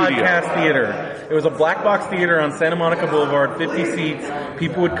first podcast theater. It was a black box theater on Santa Monica Boulevard, 50 seats.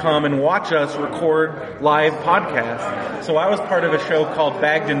 People would come and watch us record live podcasts. So I was part of a show called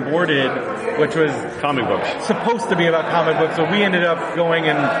Bagged and Boarded, which was comic books. Supposed to be about comic books. So we ended up going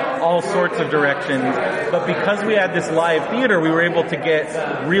in all sorts of directions. But because we had this live theater, we were able to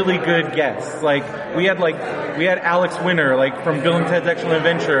get really good guests. We had Alex Winter, from Bill and Ted's Excellent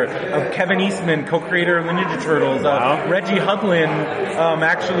Adventure, Kevin Eastman, co-creator of the Ninja Turtles, Reggie Hudlin,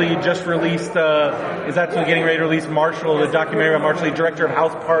 actually just released, is actually getting ready to release Marshall, the documentary about Marshall, the director of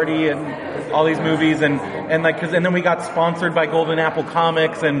House Party and all these movies, and then we got sponsored by Golden Apple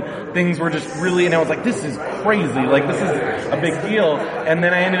Comics, and things were just really, and I was like, this is crazy, this is a big deal. And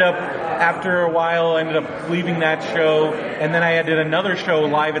then I ended up, after a while, leaving that show, and then I did another show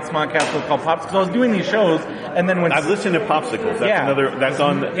live at Smodcastle called Pops, because I was doing these shows, and then when... I've listened to Popsicles. That's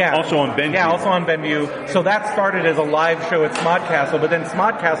also on Benview. Yeah, also on Benview. So that started as a live show at Smodcastle, but then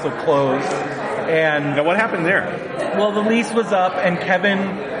Smodcastle closed, and... Now, what happened there? Well, the lease was up, and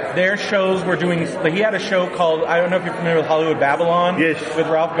Kevin... Their shows were doing... He had a show called... I don't know if you're familiar with Hollywood Babylon. Yes. With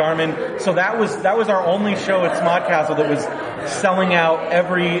Ralph Garman. So that was our only show at Smodcastle that was selling out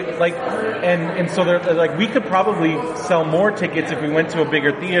every... And so they're we could probably sell more tickets if we went to a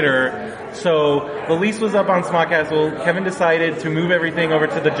bigger theater. So the lease was up on Smodcastle. Kevin decided to move everything over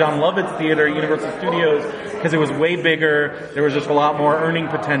to the John Lovitz Theater at Universal Studios because it was way bigger. There was just a lot more earning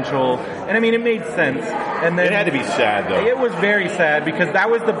potential. And I mean, it made sense. And then it had to be sad, though. It was very sad because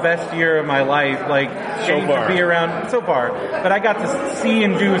that was the best year of my life. Getting to be around so far. But I got to see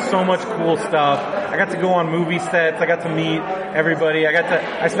and do so much cool stuff. I got to go on movie sets. I got to meet everybody.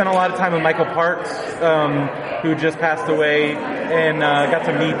 I spent a lot of time with Michael Parks, who just passed away, and got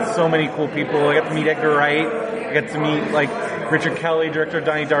to meet so many cool people. I got to meet Edgar Wright. I got to meet Richard Kelly, director of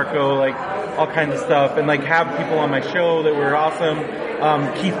Donnie Darko, all kinds of stuff, and have people on my show that were awesome.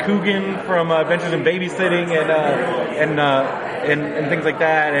 Keith Coogan from Adventures in Babysitting and things like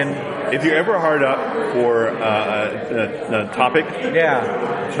that. And if you're ever hard up for a topic,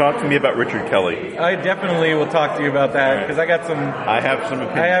 talk to me about Richard Kelly. I definitely will talk to you about that because I have some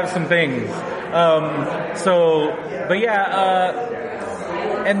opinions. I have some things.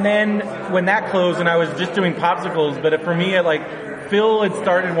 And then when that closed, and I was just doing Popsicles, but for me, Phil had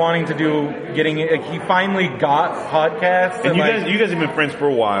started wanting to he finally got podcasts. And you guys have been friends for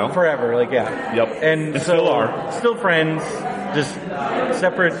a while. Forever, Yep. And so, still are. Still friends, just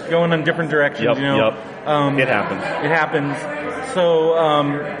separate, going in different directions, Yep. It happens. It happens.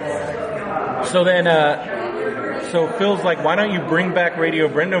 So Phil's like, why don't you bring back Radio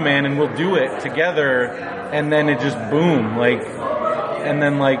Brendo Man and we'll do it together, and then it just boom, and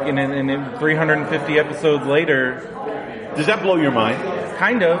then in 350 episodes later. Does that blow your mind?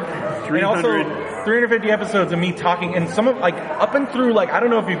 Kind of. 300. And also 350 episodes of me talking, and some of up and through I don't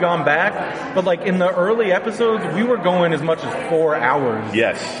know if you've gone back, but in the early episodes we were going as much as 4 hours.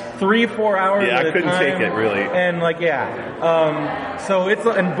 Yes. 3-4 hours. Yeah, at I couldn't a time. take it really. And so it's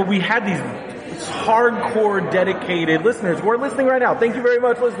but we had these hardcore dedicated listeners who are listening right now. Thank you very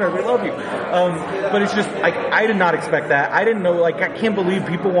much, listeners. We love you. But it's just I did not expect that. I didn't know. I can't believe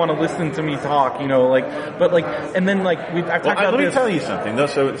people want to listen to me talk. And then I've talked about let this. me tell you something. Though.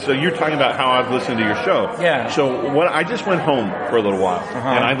 So you're talking about how I've listened to your show. Yeah. So I just went home for a little while,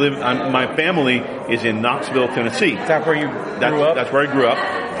 and my family is in Knoxville, Tennessee. Is that where you grew up? That's where I grew up,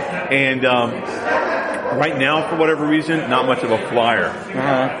 and. Right now, for whatever reason, not much of a flyer.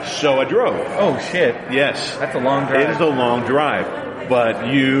 So I drove. Oh, shit. Yes. That's a long drive. It is a long drive. But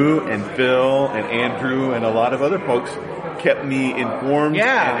you and Phil and Andrew and a lot of other folks kept me informed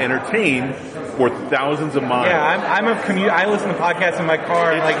and entertained for thousands of miles. Yeah, I'm a commute. I listen to podcasts in my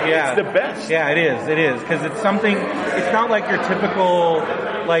car. It's the best. Yeah, it is. It is. Because it's something, it's not like your typical...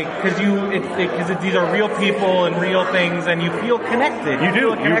 because these are real people and real things, and you feel connected. You do.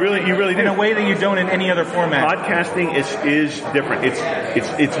 You really do. In a way that you don't in any other format. Podcasting is different.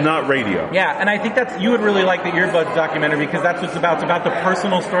 It's not radio. Yeah, and I think you would really like the Earbuds documentary because that's what it's about. It's about the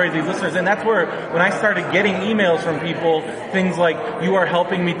personal stories of these listeners, and that's where when I started getting emails from people, things like, "You are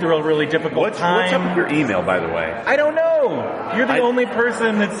helping me through a really difficult time." What's up with your email, by the way? I don't know. You're the only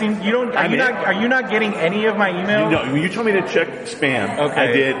person that seems you don't. Are you not getting any of my emails? No, when you told me to check spam, okay.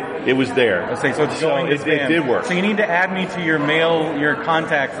 I did. It was there. Okay, so it's going to spam. It did work. So you need to add me to your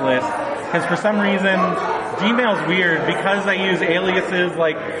contacts list, because for some reason Gmail's weird because I use aliases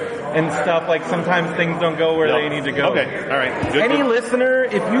and stuff. Sometimes things don't go where they need to go. Okay, all right. Good. Any listener,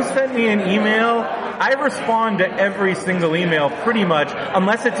 if you send me an email, I respond to every single email pretty much,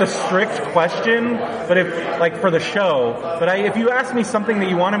 unless it's a strict question. But if for the show, if you ask me something that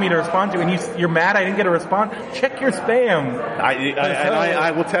you wanted me to respond to and you're mad I didn't get a response, check your spam.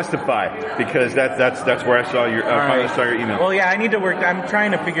 I will testify because that's where I saw I saw your email. Well, yeah, I need to work. I'm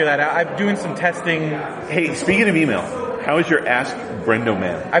trying to figure that out. I'm doing some testing. Hey, speaking of email. How is your Ask Brendo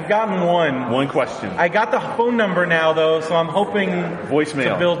Man? I've gotten one. One question. I got the phone number now, though, so I'm hoping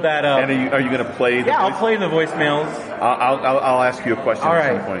Voicemail. to build that up. And are you going to play the I'll play the voicemails. I'll ask you a question All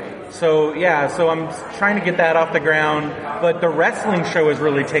at right. some point. So I'm trying to get that off the ground, but the wrestling show is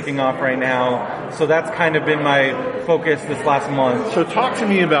really taking off right now, so that's kind of been my focus this last month. So talk to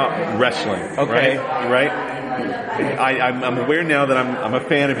me about wrestling. Okay. Right? I'm aware now that I'm a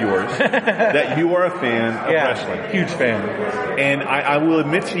fan of yours, that you are a fan of wrestling. Huge fan. And I will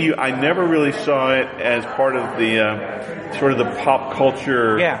admit to you, I never really saw it as part of the sort of the pop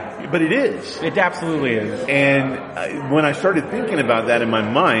culture. Yeah. But it is. It absolutely is. And when I started thinking about that in my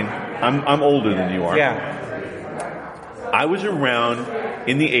mind, I'm older than you are. Yeah. I was around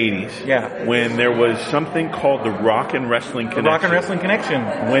in the 80s Yeah. when there was something called the Rock and Wrestling Connection. Rock and Wrestling Connection.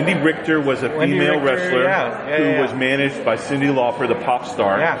 Wendy Richter was a female wrestler who was yeah. managed by Cyndi Lauper, the pop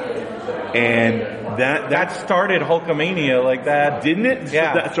star. Yeah. And that started Hulkamania like that. Didn't it?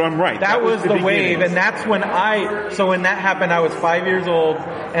 Yeah. So I'm right. That was the wave, beginning. and that's when when that happened, I was 5 years old,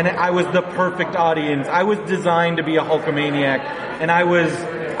 and I was the perfect audience. I was designed to be a Hulkamaniac, and I was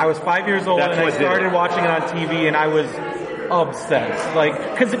 5 years old, That's and I what did it. started watching it on TV, and I was obsessed.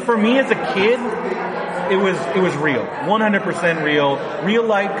 Like, cause for me as a kid, it was real. 100% real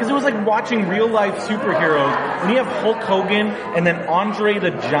life, cause it was like watching real life superheroes. When you have Hulk Hogan and then Andre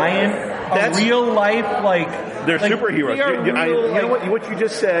the Giant, That's real life, like, they're like, superheroes. they are real, you know what you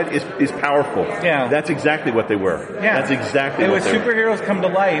just said is powerful. Yeah. That's exactly what they were. Yeah. That's exactly it what was they were. superheroes come to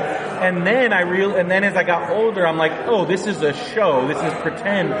life, and then as I got older, I'm like, oh, this is a show, this is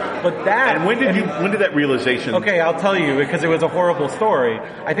pretend. But that. And when did that realization? Okay, I'll tell you, because it was a horrible story.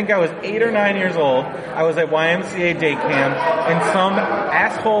 I think I was 8 or 9 years old. I was at YMCA day camp, and some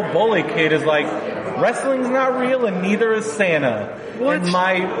asshole bully kid is like, wrestling's not real, and neither is Santa. What? And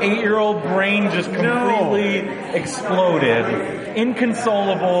my 8-year-old brain just completely exploded.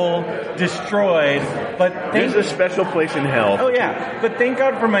 Inconsolable, destroyed, but There's a special place in hell. Oh yeah, but thank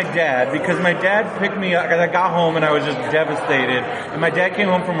God for my dad, because my dad picked me up, because I got home and I was just devastated, and my dad came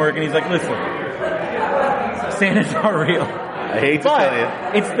home from work and he's like, listen, Santa's not real. I hate to tell you.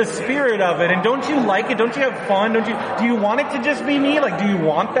 But it's the spirit of it, and don't you like it? Don't you have fun? Do you want it to just be me? Like, do you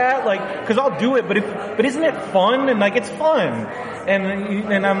want that? Like, cause I'll do it, but isn't it fun? And like, it's fun.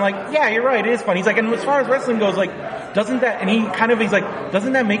 And I'm like, yeah, you're right, it is fun. He's like, and as far as wrestling goes, like, doesn't that, and he's like,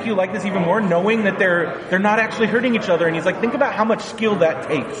 doesn't that make you like this even more, knowing that they're not actually hurting each other? And he's like, think about how much skill that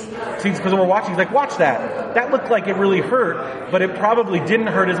takes. So because we're watching, he's like, watch that. That looked like it really hurt, but it probably didn't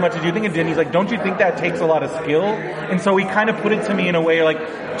hurt as much as you think it did. And he's like, don't you think that takes a lot of skill? And so he kind of put it to me in a way, like,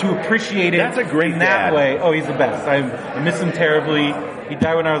 to appreciate it. That's a great in that dad. way. Oh, he's the best. I miss him terribly. He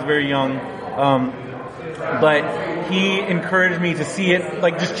died when I was very young. But he encouraged me to see it,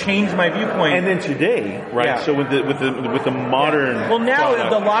 like, just change my viewpoint. And then today, right? Yeah. So with the modern. Well, now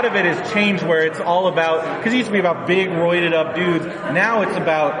product, a lot of it has changed, where it's all about, because it used to be about big, roided up dudes. Now it's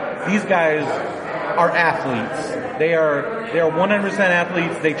about, these guys are athletes. They are 100%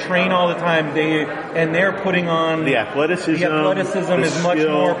 athletes. They train all the time. They're putting on the athleticism. The athleticism the is much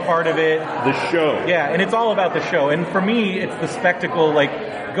skill, more part of it. The show. Yeah, and it's all about the show. And for me, it's the spectacle, like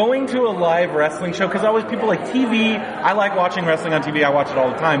going to a live wrestling show, because always people like TV, I like watching wrestling on TV, I watch it all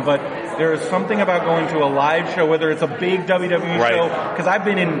the time, but there is something about going to a live show, whether it's a big WWE Right. show, because I've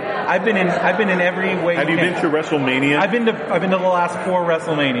been in every way. Have you been to WrestleMania? I've been to the last 4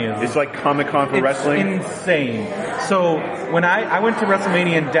 WrestleManias. It's like Comic-Con for wrestling. It's insane. So when I went to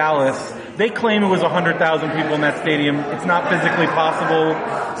WrestleMania in Dallas, they claim it was 100,000 people in that stadium. It's not physically possible.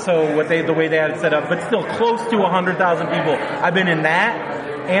 So the way they had it set up, but still close to 100,000 people. I've been in that,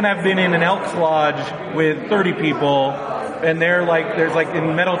 and I've been in an Elks Lodge with 30 people, and there's like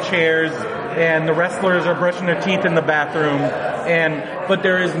in metal chairs, and the wrestlers are brushing their teeth in the bathroom, but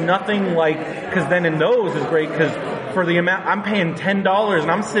there is nothing like, because then in those is great, because for the amount, I'm paying $10 and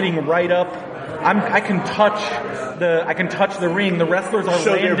I'm sitting right up. I can touch the ring. The wrestlers are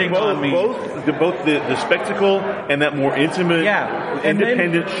So they're landing on me. both the spectacle and that more intimate,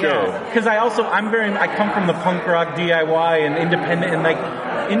 independent show. Because I come from the punk rock DIY and independent, and like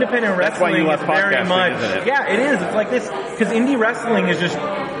independent That's why wrestling you love is very podcasting, much. isn't it? Yeah, it is. It's like this, because indie wrestling is just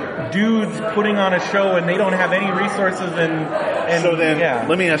dudes putting on a show, and they don't have any resources, and So then, yeah.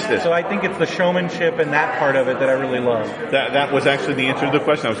 let me ask this. So I think it's the showmanship and that part of it that I really love. That was actually the answer to the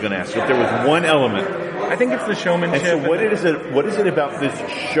question I was going to ask. So if there was one element, I think it's the showmanship. and so what is it about this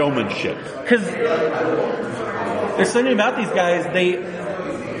showmanship? Because there's something about these guys,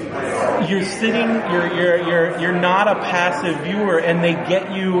 you're sitting, you're not a passive viewer, and they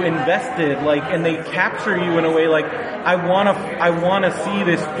get you invested, like, and they capture you in a way like, I wanna see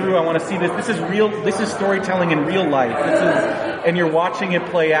this through, I wanna see this. This is real, this is storytelling in real life. And you're watching it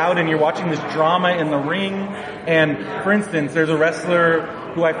play out, and you're watching this drama in the ring. And for instance, there's a wrestler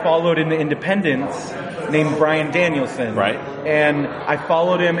who I followed in the Independents named Bryan Danielson. Right. And I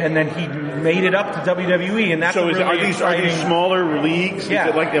followed him, and then he made it up to WWE, and that's so. really Are these smaller leagues? Yeah.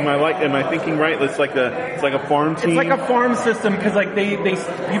 Is it like, am I thinking right? It's like a farm team. It's like a farm system because like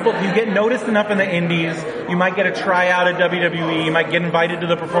people, you get noticed enough in the indies, you might get a tryout at WWE, you might get invited to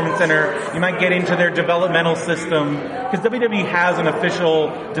the Performance Center, you might get into their developmental system because WWE has an official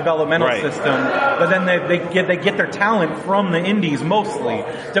developmental system, but then they get their talent from the indies mostly.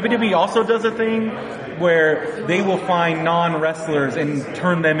 WWE also does a thing where they will find non-wrestlers and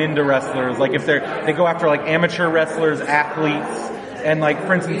turn them into wrestlers. Like if they go after like amateur wrestlers, athletes, and like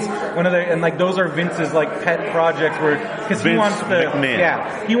for instance, those are Vince's like pet projects because he wants to, McMahon.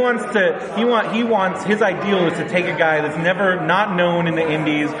 yeah, he wants his ideal is to take a guy that's never not known in the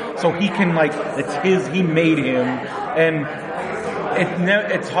indies, so he can like he made him, and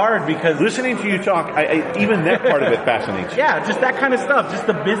it's hard because listening to you talk, even that part of it fascinates me. Yeah, just that kind of stuff, just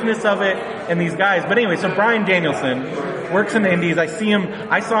the business of it and these guys. But anyway, so Bryan Danielson works in the indies. I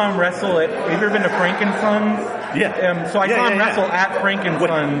saw him wrestle at, have you ever been to Frankensons? Yeah. So I saw him wrestle at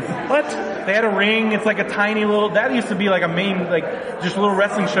Frankensons. What? They had a ring. It's like a tiny little, that used to be like a main, like just little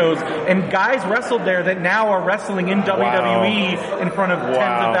wrestling shows. And guys wrestled there that now are wrestling in WWE in front of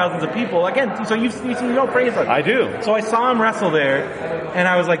tens of thousands of people. Again, so you know praise him. I do. So I saw him wrestle there, and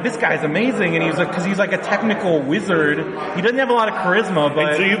I was like, this guy's amazing. And because he's like a technical wizard. He doesn't have a lot of charisma,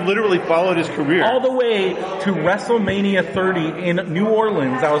 but. And so you literally followed his career. All the way to WrestleMania 30 in New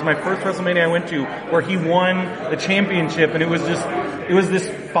Orleans. That was my first WrestleMania I went to, where he won the championship, and it was this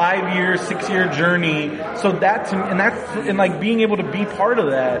 5-year, 6-year journey. So and like being able to be part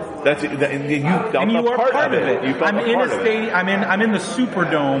of that. And you are part of it. I'm in a stadium. I'm in the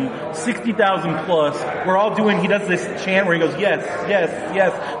Superdome, 60,000 plus. We're all doing. He does this chant where he goes, yes, yes,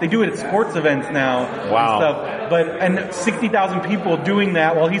 yes. They do it at sports events now. Wow. And stuff. And 60,000 people doing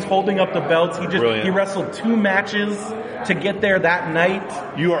that while he's holding up the belts. He wrestled 2 matches to get there that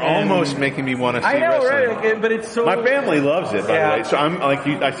night. You are almost making me want to see wrestling. I know, right? But it's so. My family loves it, by the way. So I'm like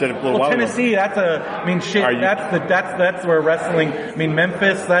I said a little while ago. Tennessee, that's where wrestling.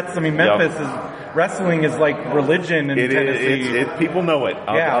 Memphis. Memphis is wrestling is like religion in Tennessee. People know it.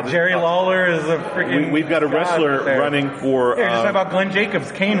 Jerry Lawler is a freaking. We've got a wrestler running for. Just talk about Glenn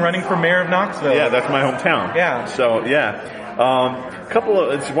Jacobs, Kane running for mayor of Knoxville. Yeah, that's my hometown. Yeah. So yeah.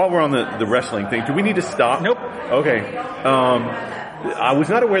 While we're on the wrestling thing, do we need to stop? Nope. Okay. I was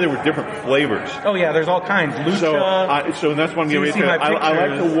not aware there were different flavors. Oh yeah, there's all kinds. Lucha. So that's what I'm getting ready to. I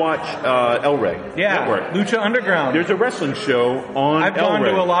like to watch El Rey. Yeah. Network. Lucha Underground. There's a wrestling show on. I've gone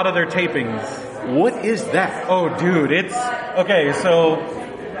to a lot of their tapings. What is that? Oh, dude, it's okay. So.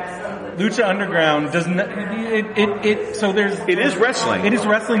 Lucha Underground does not. It is wrestling. It is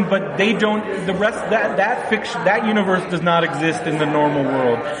wrestling, but they don't. The rest that universe does not exist in the normal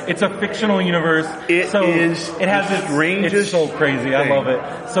world. It's a fictional universe. It has the strangest. It's so crazy. Thing. I love it.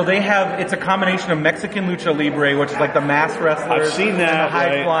 So they have. It's a combination of Mexican lucha libre, which is like the mass wrestlers. I've seen that. And the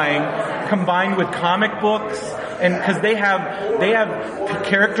high flying, combined with comic books. And because they have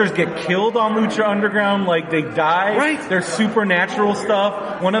characters get killed on Lucha Underground, like they die. Right. There's supernatural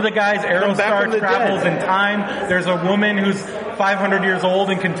stuff. One of the guys, Aerostar, travels in time. There's a woman who's 500 years old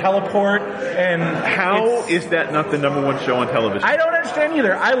and can teleport. And how is that not the #1 show on television? I don't understand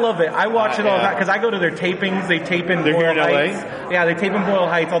either. I love it. I watch it all the time because I go to their tapings. They tape in Boyle Heights. Yeah, they tape in Boyle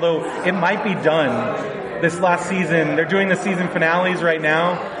Heights. Although it might be done this last season. They're doing the season finales right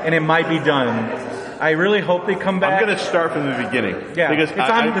now, and it might be done. I really hope they come back. I'm going to start from the beginning. Yeah, because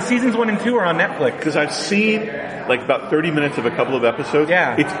the seasons 1 and 2 are on Netflix. Because I've seen like about 30 minutes of a couple of episodes.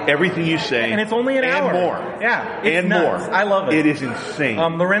 Yeah, it's everything you say, and it's only an hour. And more. Yeah, it's nuts. More. I love it. It is insane.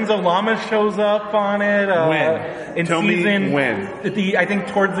 Lorenzo Lamas shows up on it. When? Tell me when. I think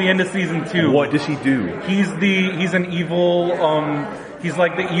towards the end of season 2. What does he do? He's an evil. He's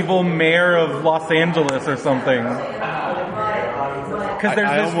like the evil mayor of Los Angeles or something. Because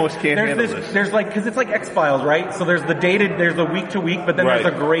I almost can't handle this. There's like, because it's like X-Files, right? So there's the week to week, but then there's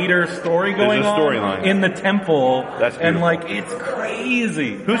a greater story going on in the temple. That's beautiful. And like, it's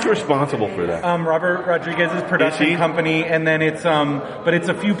crazy. Who's responsible for that? Robert Rodriguez's production company, and then it's but it's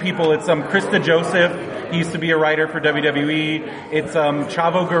a few people. It's Krista Joseph He used to be a writer for WWE. It's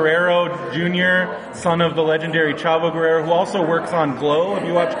Chavo Guerrero Jr., son of the legendary Chavo Guerrero, who also works on Glow. Have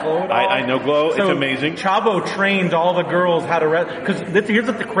you watched Glow at all? I know Glow. So it's amazing. Chavo trained all the girls how to wrestle. Because here's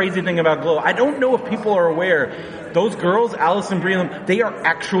the crazy thing about Glow. I don't know if people are aware. Those girls, Allison Brie, they are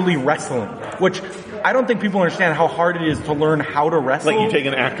actually wrestling, which I don't think people understand how hard it is to learn how to wrestle. Like you take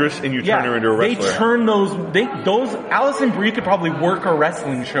an actress and you turn her into a wrestler. They turn those Allison Brie could probably work a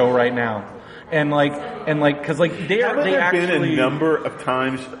wrestling show right now. And cause they Haven't there actually been a number of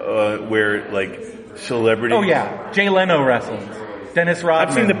times where like celebrities? Oh yeah, Jay Leno wrestles. Dennis Rodman.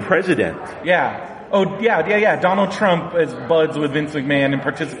 I've seen the president. Yeah. Oh yeah. Donald Trump is buds with Vince McMahon and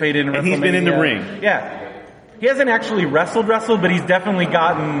participated in WrestleMania. And he's been in the ring. Yeah. He hasn't actually wrestled, but he's definitely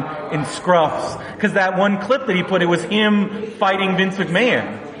gotten in scruffs. Because that one clip that he put, it was him fighting Vince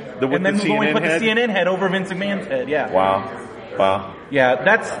McMahon. And then going put the CNN head over Vince McMahon's head. Yeah. Wow. Yeah,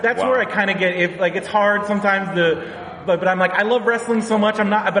 that's where I kind of get, it's hard sometimes but I'm like, I love wrestling so much,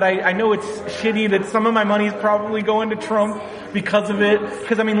 but I know it's shitty that some of my money is probably going to Trump because of it.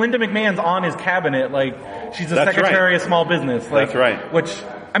 Because I mean, Linda McMahon's on his cabinet, like, she's the secretary of small business. Like, that's right. Which,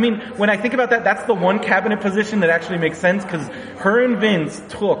 I mean, when I think about that, that's the one cabinet position that actually makes sense, because her and Vince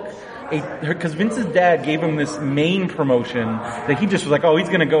took because Vince's dad gave him this main promotion that he just was like, oh, he's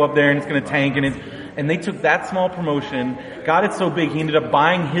going to go up there and it's going to tank, and they took that small promotion, got it so big, he ended up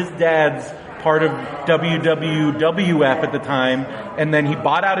buying his dad's part of WWF at the time, and then he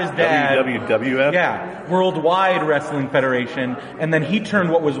bought out his dad. WWF? Yeah, Worldwide Wrestling Federation, and then he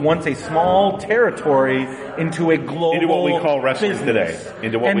turned what was once a small territory into a global into what we call wrestling business. Today.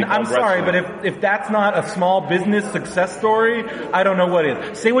 Into what we call I'm sorry, wrestling. but if that's not a small business success story, I don't know what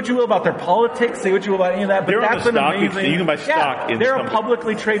is. Say what you will about their politics, say what you will about any of that, but They're that's on the an stock amazing... exchange. You can buy stock in this they're a company.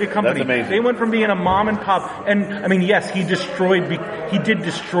 publicly traded company. That's amazing. They went from being a mom and pop, and I mean, yes, he did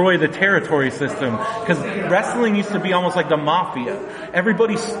destroy the territory system, because wrestling used to be almost like the mafia.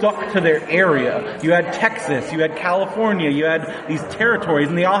 Everybody stuck to their area. You had Texas, you had California, you had these territories,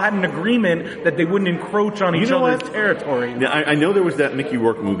 and they all had an agreement that they wouldn't encroach on each other's territory. Now, I know there was that Mickey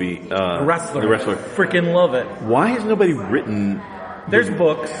Rourke movie, The Wrestler. Freaking love it. Why has nobody written? There's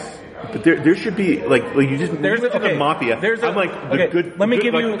books. But there should be like you just there's the mafia. I'm like the good. Let me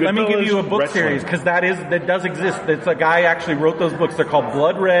give Goodfellas you a book wrestling. series, because that does exist. It's a guy actually wrote those books. They're called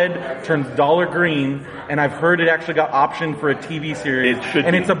Blood Red Turns Dollar Green, and I've heard it actually got optioned for a TV series. It should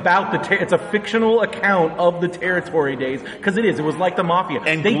and be. It's about it's a fictional account of the territory days, because it is. It was like the mafia.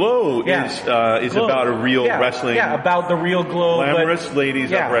 And Glow is Glow. about a real wrestling. Yeah, about the real Glow. Glamorous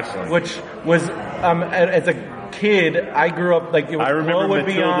ladies of wrestling. Which was as a kid, I grew up like it was, I remember Glow would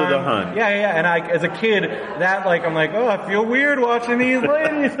be Matilda on. the Hun. Yeah, and as a kid, that like I'm like, oh, I feel weird watching these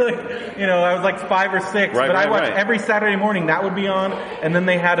ladies. Like, I was like 5 or 6, but I watched every Saturday morning. That would be on, and then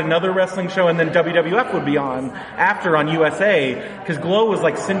they had another wrestling show, and then WWF would be on after on USA, because Glow was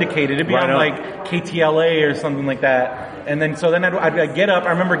like syndicated. It'd be on like KTLA or something like that. And then I'd get up.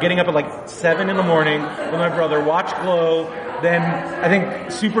 I remember getting up at like 7 in the morning with my brother, watch Glow. Then I think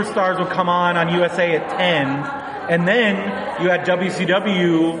Superstars would come on USA at 10. And then you had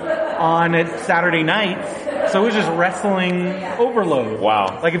WCW on at Saturday nights. So it was just wrestling overload.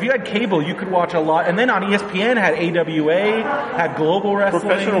 Wow. Like if you had cable, you could watch a lot. And then on ESPN had AWA, had Global Wrestling.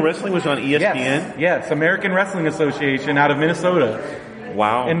 Professional wrestling was on ESPN? Yes, American Wrestling Association out of Minnesota.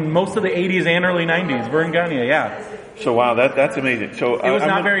 Wow. In most of the 80s and early 90s. Vern Gagne, yeah. So wow, that's amazing. So it was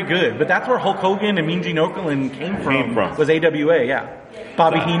not very good, but that's where Hulk Hogan and Mean Gene Okerlund came from. Was AWA, yeah.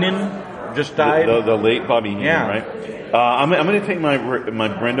 Bobby Heenan just died. The late Bobby Heenan, yeah. Right? I'm going to take my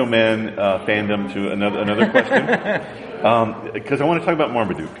Brendo Man fandom to another question, because I want to talk about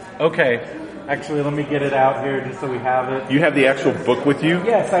Marmaduke. Okay. Actually, let me get it out here just so we have it. You have the actual book with you?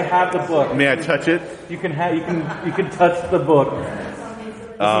 Yes, I have the book. May I touch it? You can touch the book.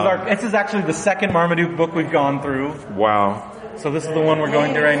 This is actually the second Marmaduke book we've gone through. Wow. So this is the one we're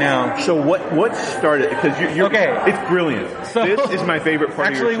going to right now. So what started? Because you're okay. It's brilliant. So, this is my favorite part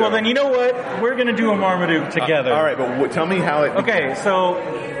of your show. Actually, well then you know what? We're going to do a Marmaduke together. All right, but tell me how it... Okay, so...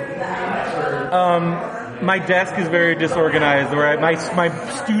 my desk is very disorganized. My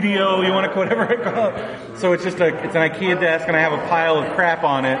studio, you want to call whatever I call it. So it's just it's an IKEA desk, and I have a pile of crap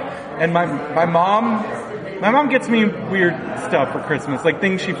on it. And my mom gets me weird stuff for Christmas, like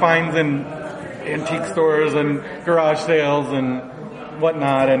things she finds in antique stores and garage sales and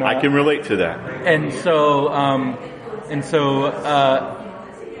whatnot. And I can relate to that. And so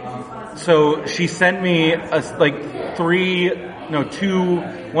she sent me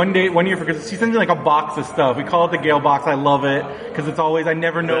one year for Christmas. She sends me like a box of stuff. We call it the Gale box. I love it because it's always, I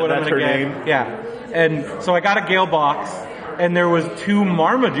never know what I'm going to get. Name? Yeah. And so I got a Gale box, and there was 2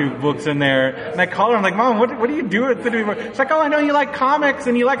 Marmaduke books in there. And I called her, I'm like, Mom, what are you doing with the new book? She's like, oh, I know you like comics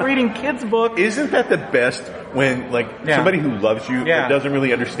and you like reading kids' books. Isn't that the best when, like, somebody who loves you but doesn't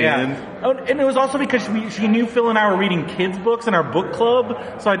really understand? Yeah. Oh, and it was also because she knew Phil and I were reading kids' books in our book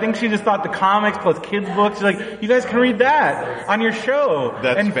club, so I think she just thought the comics plus kids' books, she's like, you guys can read that on your show.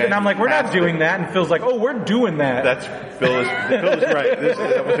 And I'm like, we're not doing that. And Phil's like, oh, we're doing that. Phil is right.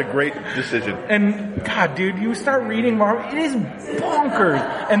 That was a great decision. And God, dude, you start reading Marmaduke, it is bonkers.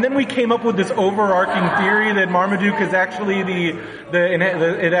 And then we came up with this overarching theory that Marmaduke is actually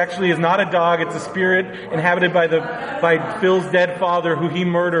it actually is not a dog, it's a spirit inhabited by Phil's dead father who he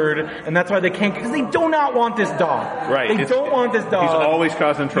murdered, and that's why they can't, because they do not want this dog. Right. They don't want this dog. He's always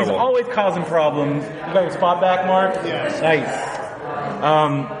causing trouble. He's always causing problems. You got your spot back, Mark? Yes. Nice.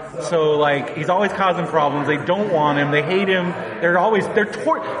 So, like, he's always causing problems. They don't want him. They hate him.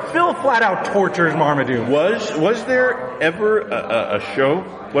 Phil flat out tortures Marmaduke. Was there ever a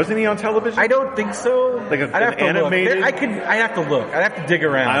show? Wasn't he on television? I don't think so. Like I'd have to animated? look. I'd have to look. I'd have to dig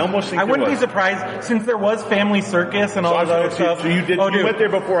around. I almost think I wouldn't there be was. surprised since there was Family Circus and all that other stuff. So you did. Oh, you dude. went there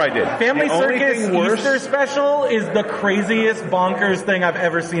before I did. Family The only Circus thing worse- Easter special is the craziest bonkers thing I've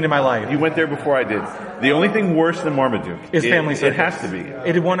ever seen in my life. You went there before I did. The only thing worse than Marmaduke Is Family Circus. It has to be.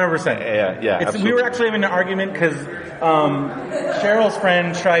 It 100%. Yeah. We Absolutely. were actually having an argument because Cheryl's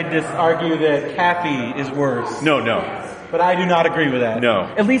friend tried to argue that Kathy is worse. No. But I do not agree with that. No.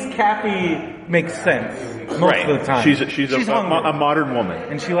 At least Kathy makes sense most of the time. She's a hungry. modern woman.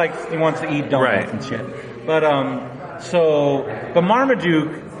 And she wants to eat donuts Right. and shit. But but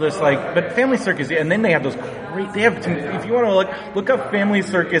Marmaduke, but Family Circus, and then they have those great. If you want to look up Family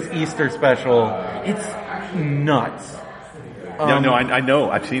Circus Easter special, it's nuts. No, I know.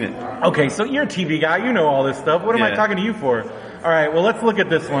 I've seen it. Okay, so you're a TV guy. You know all this stuff. What am I Yeah. talking to you for? All right, well, let's look at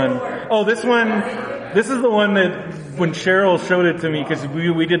this one. Oh, this one. This is the one that when Cheryl showed it to me, because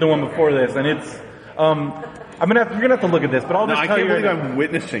we did the one before this, and it's. You're gonna have to look at this, but I'll No, just I tell can't you. believe I'm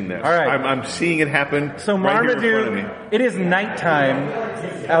witnessing this. All right. I'm seeing it happen. So right here in front of Marmaduke, me. it is nighttime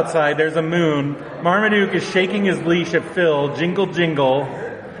outside. There's a moon. Marmaduke is shaking his leash at Phil. Jingle, jingle.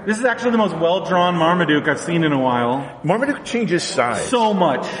 This is actually the most well-drawn Marmaduke I've seen in a while. Marmaduke changes size. So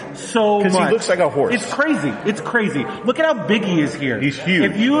much. Because he looks like a horse. It's crazy. Look at how big he is here. He's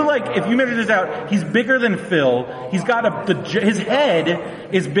huge. If you measure this out, he's bigger than Phil. He's got his head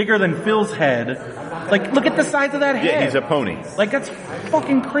is bigger than Phil's head. Like, look at the size of that head. Yeah, he's a pony. Like, that's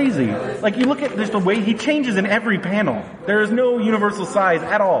fucking crazy. Like, you look at just the way he changes in every panel. There is no universal size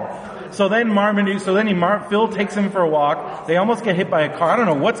at all. So then Phil takes him for a walk. They almost get hit by a car. I don't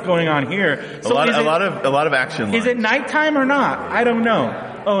know what's going on here. So a lot of action. Is it nighttime or not? I don't know.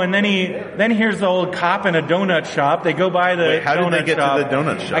 Oh, and then here's the old cop in a donut shop. They go by the Wait, how donut did they get shop. to the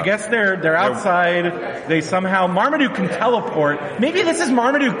donut shop? I guess they're outside. They somehow Marmaduke can teleport. Maybe this is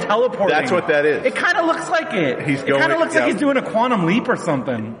Marmaduke teleporting. That's what that is. It kind of looks like it. It kind of looks like he's doing a quantum leap or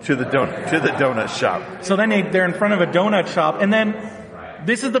something. to the donut shop. So then they're in front of a donut shop, and then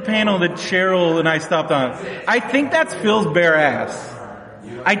this is the panel that Cheryl and I stopped on. I think that's Phil's bare ass.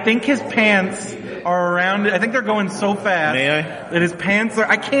 I think his pants are around. I think they're going so fast May I? that his pants are.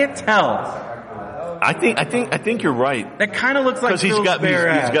 I can't tell. I think you're right. That kind of looks like Because Phil's bare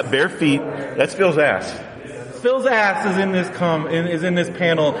ass. he's got bare feet. That's Phil's ass. Phil's ass is in this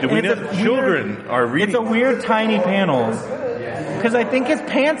panel. Do we And know it's a children are reading? It's a weird tiny panel because I think his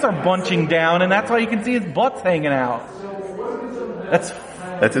pants are bunching down, and that's why you can see his butt's hanging out.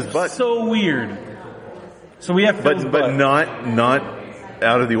 That's his butt. So weird. So we have Phil's but butt. not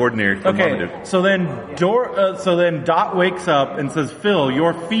out of the ordinary for Marmaduke. Okay, so then Dot wakes up and says, "Phil,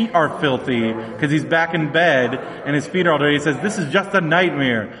 your feet are filthy," because he's back in bed and his feet are all dirty. He says, "This is just a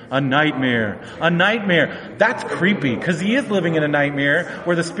nightmare, a nightmare, a nightmare." That's creepy because he is living in a nightmare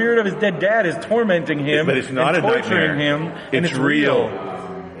where the spirit of his dead dad is tormenting him, But it's not and a torturing nightmare. him, and It's it's real.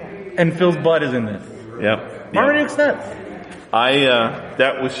 And Phil's butt is in this. Yep. Marmaduke's nuts.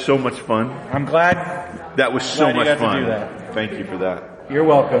 That was so much fun. I'm glad. That was so Glad you much got to fun. do that. Thank you for that. You're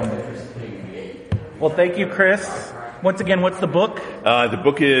welcome. Well, thank you, Chris. Once again, what's the book? The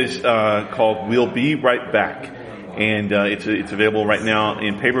book is called "We'll Be Right Back," and it's available right now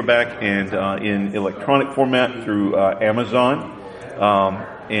in paperback and in electronic format through Amazon.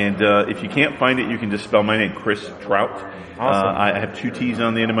 And if you can't find it, you can just spell my name, Chris Trout. Awesome. I have 2 T's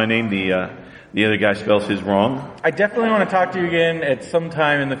on the end of my name. The other guy spells his wrong. I definitely want to talk to you again at some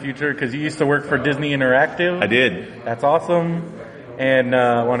time in the future because you used to work for Disney Interactive. I did. That's awesome. And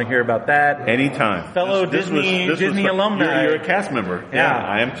I want to hear about that. Anytime. Fellow Disney alumni. You're a cast member. Yeah.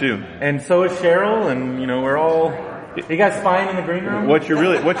 I am too. And so is Cheryl, and we're all. You guys spying in the green room? What you're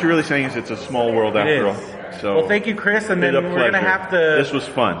really saying is it's a small world It after is. all. back. So well, thank you, Chris. And then it's a we're going to pleasure. have to. This was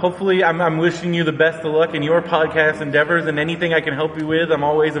fun. Hopefully, I'm wishing you the best of luck in your podcast endeavors, and anything I can help you with, I'm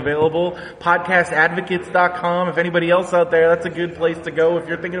always available. Podcastadvocates.com. If anybody else out there, that's a good place to go. If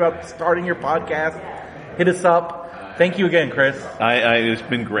you're thinking about starting your podcast, hit us up. Thank you again, Chris. It's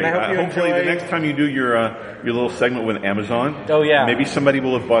been great. I hope you Hopefully, enjoy- the next time you do your little segment with Amazon, Oh, yeah. maybe somebody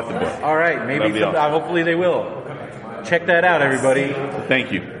will have bought the book. All right, That'd maybe be awesome. hopefully they will. Check that out, everybody.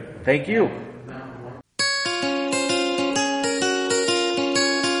 Thank you. Thank you.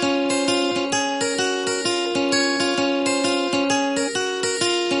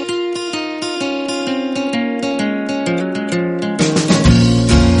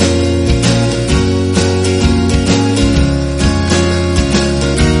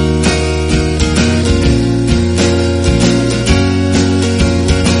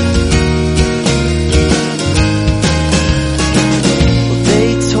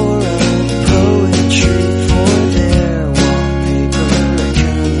 They tore up poetry for their wallpaper. I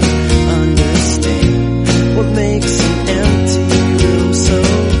couldn't understand what makes an empty room so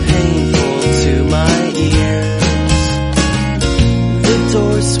painful to my ears. The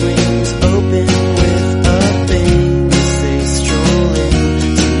door swings open with a bang as they stroll in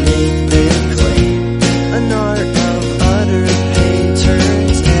to make their claim. An art of utter pain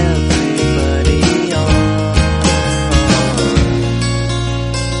turns everybody on.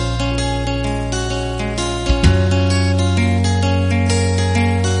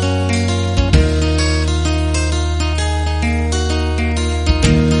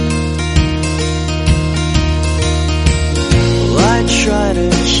 Well, I try to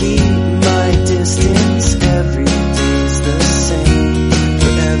keep my distance. Every day's the same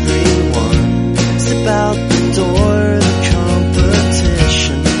for everyone. Step out the door, the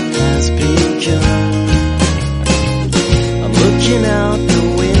competition has begun. I'm looking out the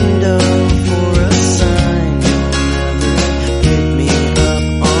window for a sign. You'll never pick me up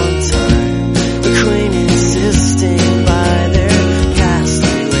on time. Acquaintances staying by their past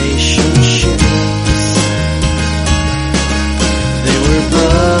relationships. They were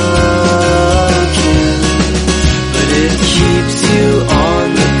broken, but it keeps you on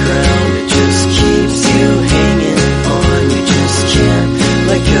the ground. It just keeps you hanging on. You just can't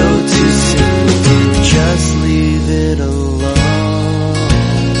let go too soon. Just leave it alone.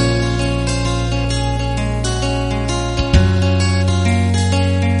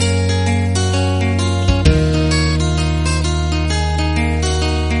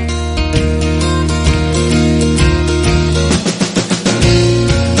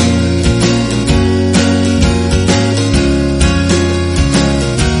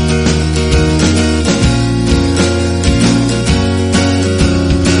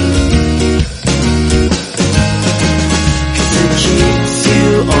 It keeps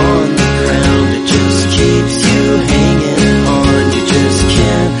you on the ground. It just keeps you hanging on. You just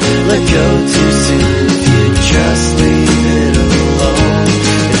can't let go too soon. If you just leave it alone,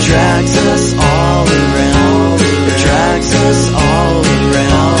 it drags us all around. It drags us all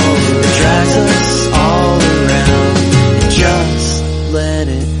around. It drags us all around. And just let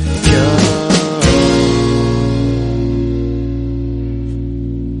it go.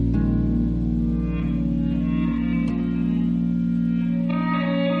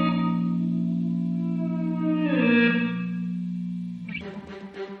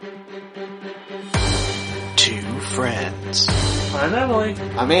 Two friends I'm Emily.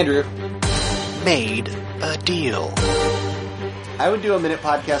 I'm Andrew. made a deal. I would do a minute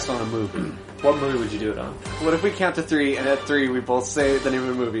podcast on a movie. What movie would you do it on? What if we count to 3, and at 3 we both say the name of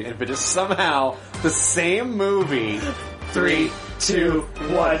the movie, and if it is somehow the same movie, 3, 2,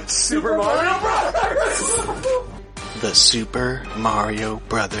 1, Super Mario Brothers! The Super Mario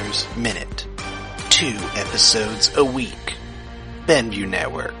Brothers Minute. 2 episodes a week. Benview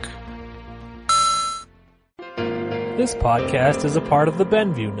Network. This podcast is a part of the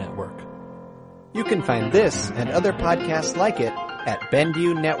Benview Network. You can find this and other podcasts like it at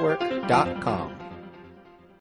BenviewNetwork.com.